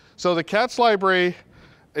so the cats library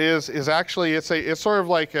is actually it's sort of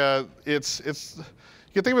like you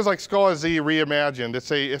can think of it as like scalaz reimagined.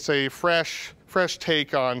 It's a fresh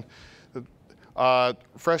take on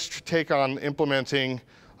implementing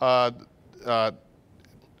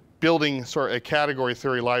building sort of a category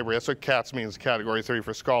theory library. That's what cats means, category theory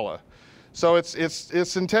for Scala. So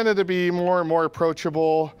it's intended to be more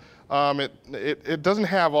approachable. It doesn't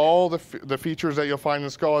have all the features that you'll find in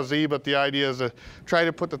scalaz, but the idea is to try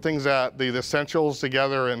to put the things the essentials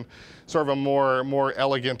together in sort of a more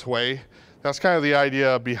elegant way. That's kind of the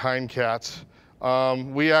idea behind cats.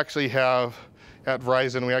 We actually have at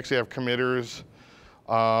Verizon, we actually have committers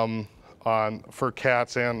for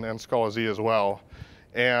cats and scalaz as well.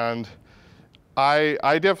 And I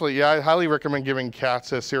highly recommend giving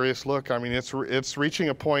cats a serious look. I mean, it's reaching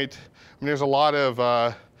a point. I mean, there's a lot of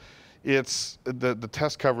the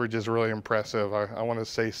test coverage is really impressive. I want to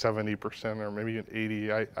say 70% or maybe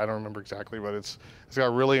 80. I don't remember exactly, but it's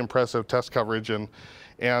got really impressive test coverage, and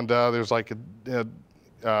there's like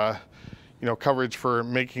coverage for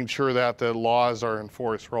making sure that the laws are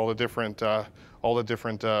enforced for all the different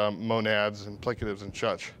monads and applicatives and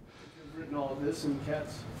such. You've written all of this in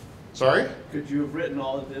cats? Sorry? Could you have written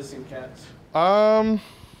all of this in cats? I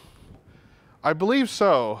believe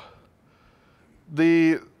so.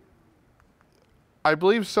 I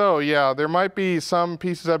believe so, yeah. There might be some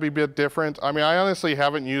pieces that'd be a bit different. I mean, I honestly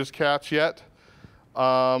haven't used cats yet.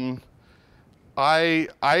 I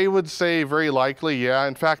would say very likely, yeah.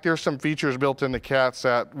 In fact, there's some features built into cats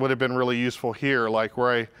that would have been really useful here, like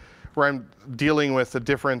where I'm dealing with the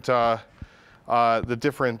different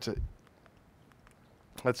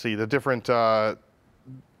let's see, the different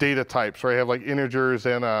data types, right? I have like integers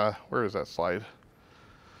and, where is that slide?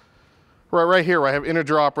 Right here, I have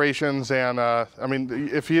integer operations and, I mean,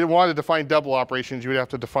 if you wanted to define double operations, you would have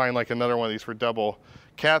to define like another one of these for double.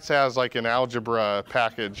 Cats has like an algebra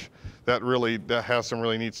package that has some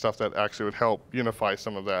really neat stuff that actually would help unify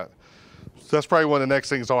some of that. So that's probably one of the next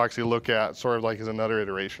things I'll actually look at, sort of like as another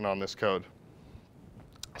iteration on this code.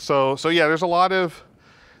 So yeah, there's a lot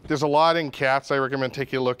in cats I recommend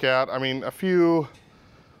taking a look at. I mean,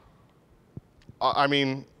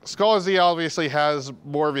 scalaz obviously has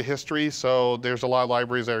more of a history, so there's a lot of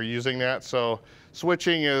libraries that are using that. So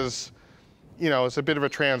switching is, it's a bit of a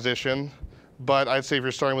transition, but I'd say if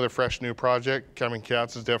you're starting with a fresh new project,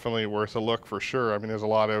 cats is definitely worth a look for sure. I mean, there's a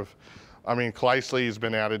lot of, Kleisli has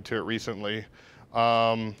been added to it recently.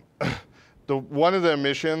 One of the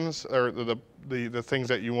omissions, or the things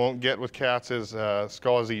that you won't get with cats is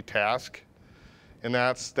scalaz task. And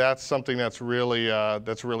that's something that's really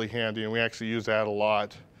handy, and we actually use that a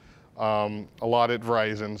lot at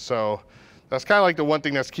Verizon. So that's kind of like the one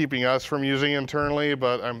thing that's keeping us from using internally,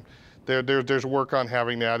 but there's work on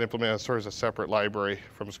having that implemented as sort of a separate library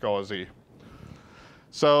from Scalaz.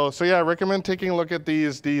 So yeah, I recommend taking a look at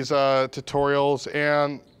these tutorials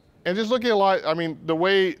and just looking at a lot. I mean,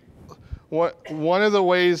 one of the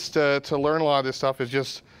ways to learn a lot of this stuff is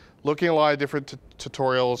just looking at a lot of different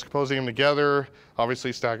tutorials, composing them together.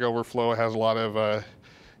 Obviously, Stack Overflow has a lot of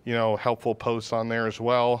helpful posts on there as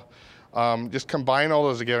well. Just combine all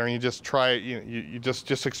those together and you just try it. You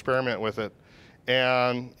just experiment with it,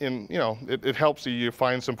 and it helps you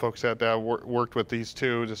find some folks that worked with these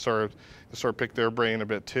two to sort of pick their brain a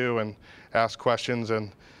bit too and ask questions.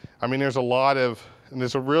 And I mean, there's a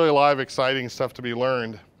really a lot of exciting stuff to be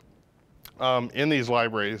learned in these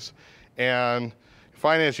libraries, and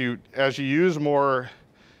find as you use more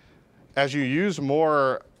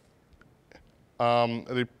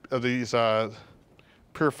of these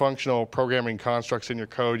pure functional programming constructs in your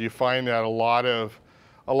code, you find that a lot of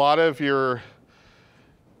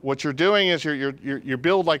what you're doing is you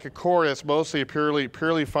build like a core that's mostly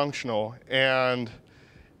purely functional, and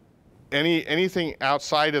anything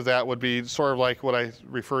outside of that would be sort of like what I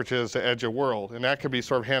refer to as the edge of world, and that could be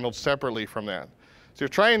sort of handled separately from that. So you're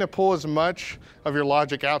trying to pull as much of your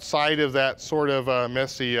logic outside of that sort of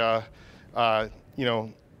messy,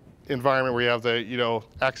 environment where you have the,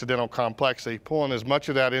 accidental complexity, pulling as much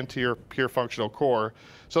of that into your pure functional core,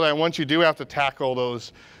 so that once you do have to tackle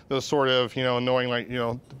those sort of, annoying, like,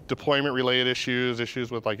 deployment-related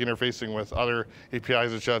issues with like interfacing with other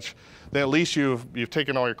APIs and such, then at least you've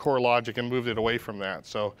taken all your core logic and moved it away from that.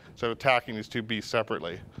 So attacking these two beasts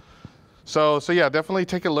separately. So yeah, definitely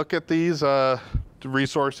take a look at these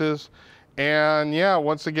resources, and yeah,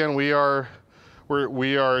 once again, we are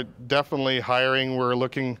definitely hiring. We're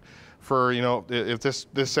looking for, if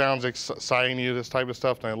this sounds exciting to you, this type of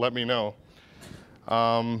stuff, then let me know.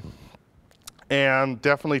 And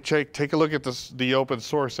definitely take a look at the open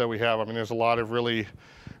source that we have. I mean, there's a lot of really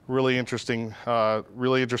interesting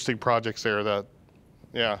projects there that,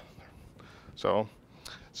 yeah. So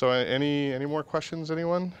any more questions,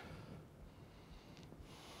 anyone?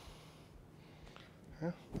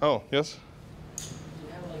 Yeah. Oh, yes? Do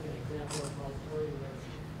you have like an example of repository where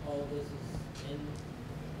all of this is in,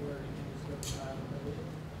 where you can just go and code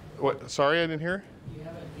it? What? Sorry, I didn't hear. Do you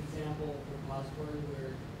have an example repository where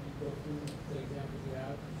you go through the examples you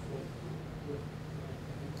have with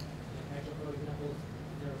actual code examples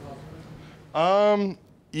in a repository?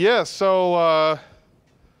 Yeah. So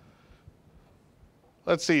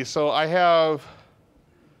let's see. So I have.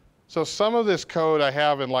 So some of this code I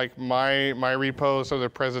have in like my repos, so the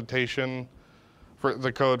presentation, for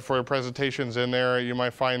the code for presentations in there. You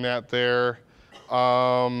might find that there.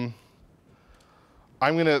 I'm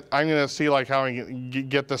gonna see like how I can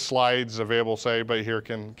get the slides available, so everybody here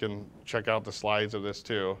can check out the slides of this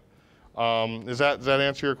too. Does that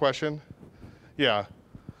answer your question? Yeah.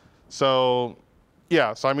 So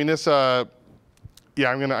yeah. So I mean this. Yeah.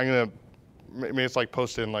 I'm gonna maybe it's like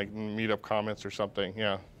post in like meetup comments or something.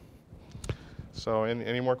 Yeah. So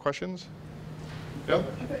any more questions? Yep.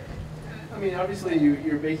 I mean, obviously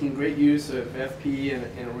you're making great use of FP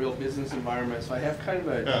in a real business environment. So I have kind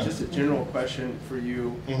of just a general question for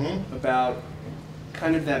you about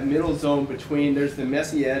kind of that middle zone between, there's the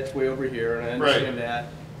messy edge way over here, and I understand that,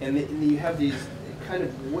 and you have these kind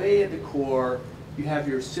of way at the core, you have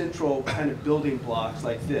your central kind of building blocks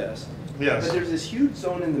like this. Yes. But there's this huge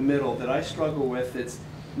zone in the middle that I struggle with. It's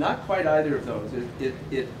not quite either of those.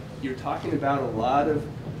 You're talking about a lot of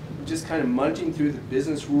just kind of munching through the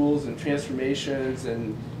business rules and transformations,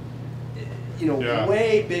 and you know, Yeah.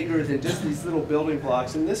 way bigger than just these little building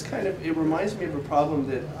blocks. And this kind of, it reminds me of a problem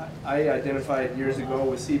that I identified years ago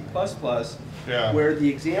with C++, Yeah. where the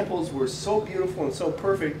examples were so beautiful and so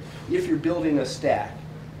perfect if you're building a stack.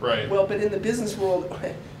 Right. Well, but in the business world,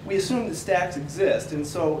 we assume that stacks exist. And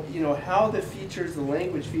so, you know, how the features, the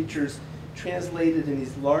language features, translated in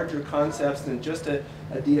these larger concepts than just a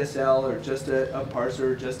DSL or just a parser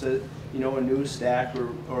or just a, you know, a new stack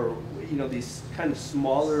or you know, these kind of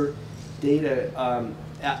smaller data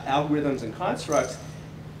algorithms and constructs.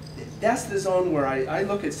 That's the zone where I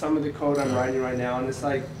look at some of the code I'm writing right now, and it's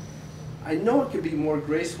like, I know it could be more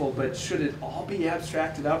graceful, but should it all be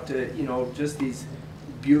abstracted up to, you know, just these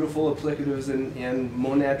beautiful applicatives and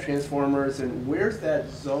monad transformers, and where's that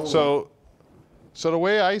zone? So the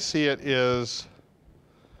way I see it is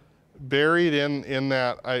buried in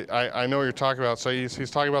that, I know what you're talking about. So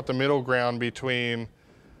he's talking about the middle ground between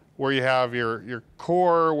where you have your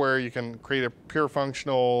core, where you can create a pure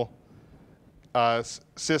functional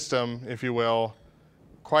system, if you will,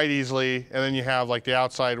 quite easily, and then you have like the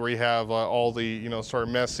outside where you have all the, you know, sort of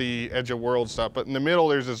messy edge of world stuff. But in the middle,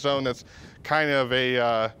 there's a zone that's kind of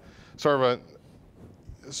a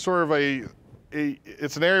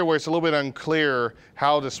it's an area where it's a little bit unclear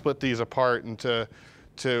how to split these apart and to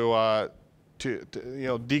you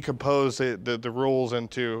know, decompose the rules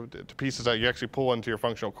into pieces that you actually pull into your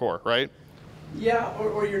functional core, right? Yeah,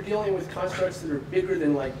 or you're dealing with constructs that are bigger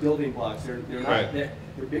than like building blocks. They're not, Right.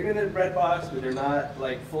 they're bigger than breadbox, but they're not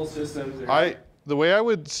like full systems. The way I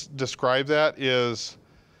would describe that is,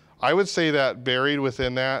 I would say that buried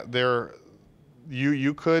within that,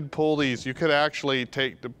 you could pull these. You could actually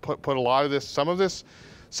put a lot of this. Some of this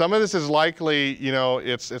is likely, you know,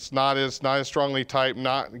 it's not as strongly typed.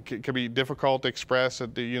 Could be difficult to express,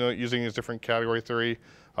 you know, using these different category theory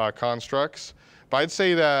constructs. But I'd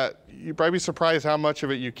say that you'd probably be surprised how much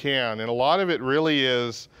of it you can, and a lot of it really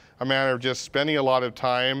is a matter of just spending a lot of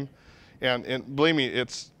time. And believe me,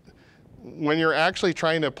 it's when you're actually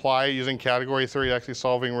trying to apply using category theory, actually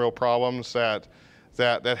solving real problems that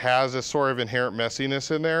has this sort of inherent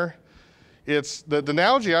messiness in there. It's the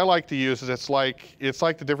analogy I like to use is it's like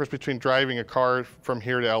the difference between driving a car from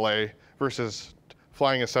here to LA versus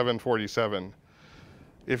flying a 747.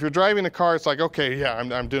 If you're driving a car, it's like, okay, yeah,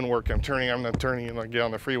 I'm doing work, I'm turning, and I get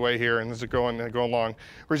on the freeway here, and this is going along.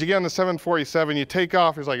 Whereas you get on the 747, you take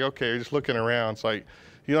off, it's like, okay, you're just looking around. It's like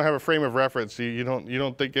you don't have a frame of reference. You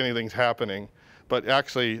don't think anything's happening, but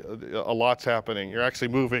actually a lot's happening. You're actually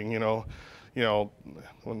moving, you know,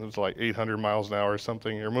 when it's like 800 miles an hour or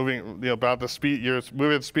something, you're moving, you know, about the speed, you're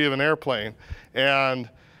moving at the speed of an airplane.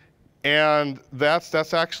 And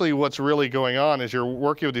that's actually what's really going on is you're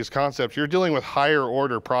working with these concepts. You're dealing with higher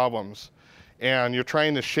order problems, and you're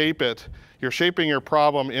trying to shape it. You're shaping your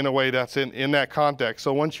problem in a way that's in that context.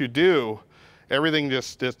 So once you do, everything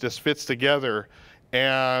just fits together,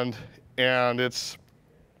 and it's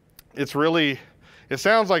really, it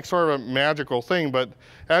sounds like sort of a magical thing, but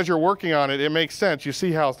as you're working on it, it makes sense. You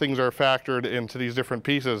see how things are factored into these different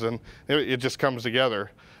pieces, and it just comes together.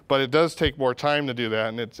 But it does take more time to do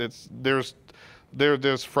that, and there's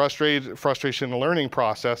frustration in the learning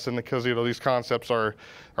process, and because, you know, these concepts are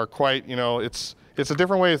quite, you know, it's a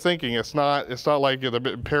different way of thinking. It's not like the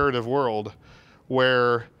imperative world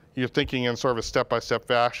where you're thinking in sort of a step-by-step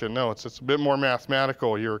fashion. No, it's a bit more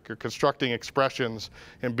mathematical. You're constructing expressions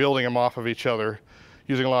and building them off of each other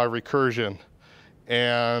using a lot of recursion,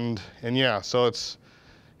 and yeah, so it's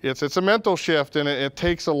a mental shift, and it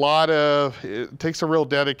takes a real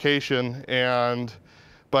dedication,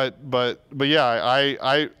 but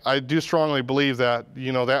yeah, I do strongly believe that,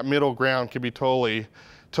 you know, that middle ground can be totally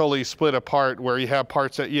split apart, where you have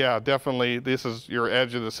parts that, yeah, definitely this is your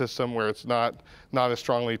edge of the system where it's not as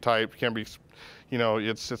strongly typed, can be, you know,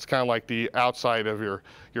 it's kind of like the outside of your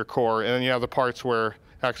core, and then you have the parts where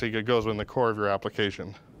actually it goes within the core of your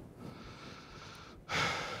application.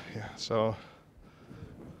 Yeah, so.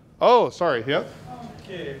 Oh, sorry, yeah?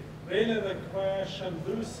 Okay, really the question,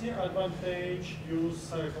 do you see advantage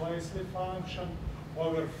use Kleisli function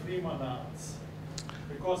over free monads?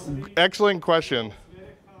 Because excellent question.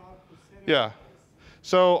 Yeah,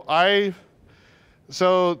 so I've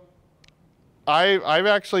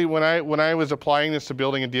actually, when I was applying this to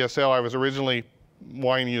building a DSL, I was originally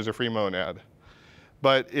wanting to use a free monad,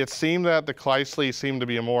 but it seemed that the Kleisli seemed to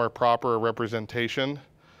be a more proper representation.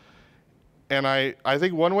 And I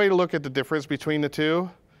think one way to look at the difference between the two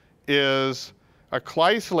is a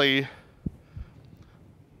Kleisli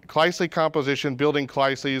composition, building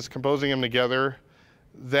Kleislis, composing them together.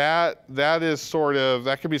 That is sort of,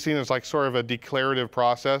 that can be seen as like sort of a declarative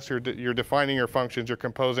process. You're defining your functions, you're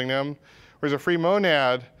composing them. Whereas a free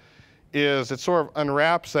monad is it sort of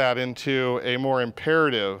unwraps that into a more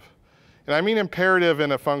imperative. And I mean imperative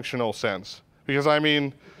in a functional sense, because I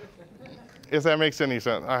mean, if that makes any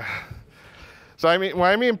sense. So I mean,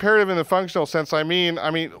 when I mean imperative in the functional sense, I mean,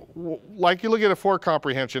 like you look at a for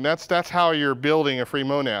comprehension, that's how you're building a free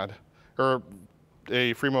monad, or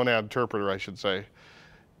a free monad interpreter, I should say.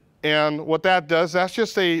 And what that does, that's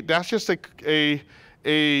just a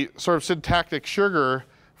sort of syntactic sugar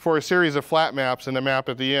for a series of flat maps and a map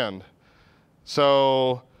at the end.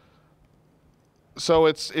 So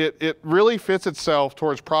it really fits itself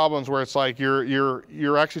towards problems where it's like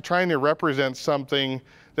you're actually trying to represent something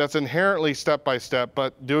that's inherently step-by-step,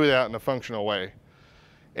 but do that in a functional way.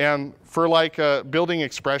 And for like building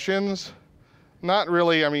expressions, not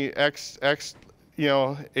really, I mean, x, you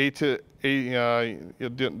know,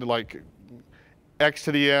 like x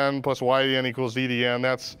to the n plus y to the n equals z to the n,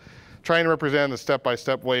 that's trying to represent the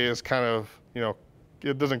step-by-step way is kind of, you know,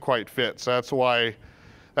 it doesn't quite fit. So that's why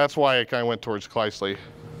I kind of went towards Kleisli.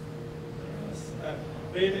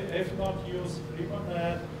 If not use free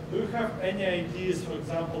monad, do you have any ideas, for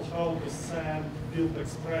example, how to send build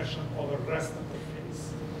expression over REST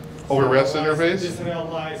interface? Over REST interface? This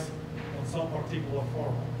realize on some particular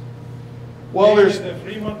format. Well, maybe there's the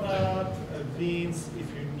free monad means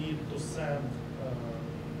if you need to send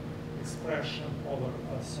expression over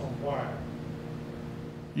some wire.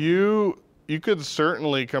 You could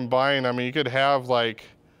certainly combine. I mean, you could have like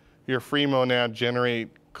your free monad generate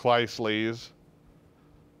Kleislis.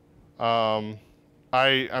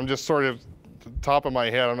 I'm just sort of top of my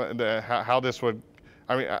head how this would.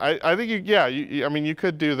 I mean, I think I mean, you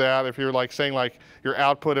could do that if you're like saying like your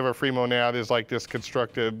output of a free monad is like this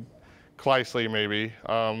constructed Kleisli maybe.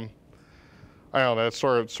 I don't know. That's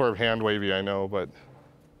sort of hand wavy, I know, but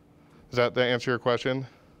does that answer your question?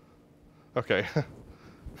 Okay.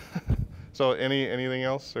 So anything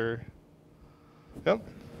else or? Yep.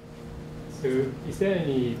 So is there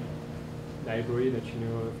any library that you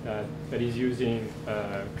know that is using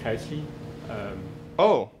Kleisli?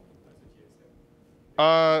 Well,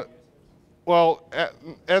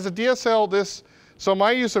 as a DSL, so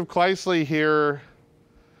my use of Kleisli here,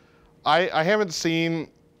 I actually haven't seen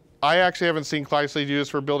Kleisli used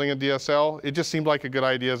for building a DSL. It just seemed like a good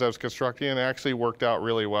idea as I was constructing, and it actually worked out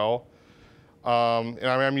really well. And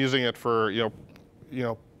I'm using it for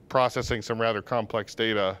processing some rather complex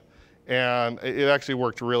data, and it actually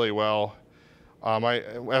worked really well.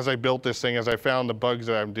 As I built this thing, as I found the bugs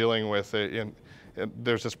that I'm dealing with,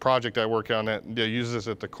 there's this project I work on that uses this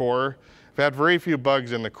at the core. I've had very few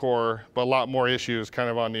bugs in the core, but a lot more issues kind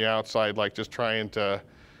of on the outside, like just trying to,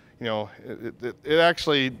 it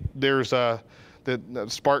actually, there's the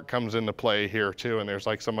Spark comes into play here too, and there's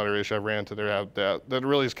like some other issue I've ran into there that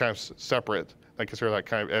really is kind of separate. I consider that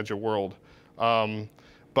kind of edge of world.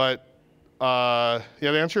 But to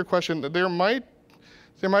answer your question, there might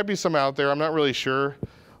be some out there. I'm not really sure.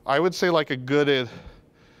 I would say like a good,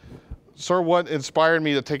 sort of what inspired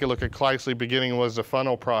me to take a look at Kleisli beginning was the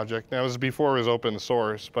funnel project. Now, it was before it was open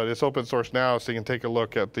source, but it's open source now, so you can take a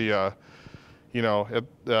look at the,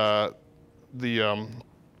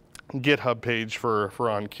 GitHub page for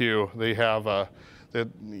OnQ. They have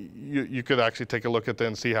you could actually take a look at that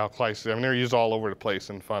and see how Kleisli. I mean, they're used all over the place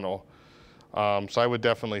in funnel. So I would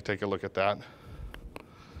definitely take a look at that.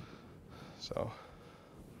 So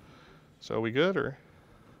are we good or?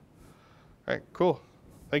 All right, cool.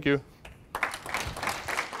 Thank you.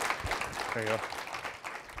 There you go.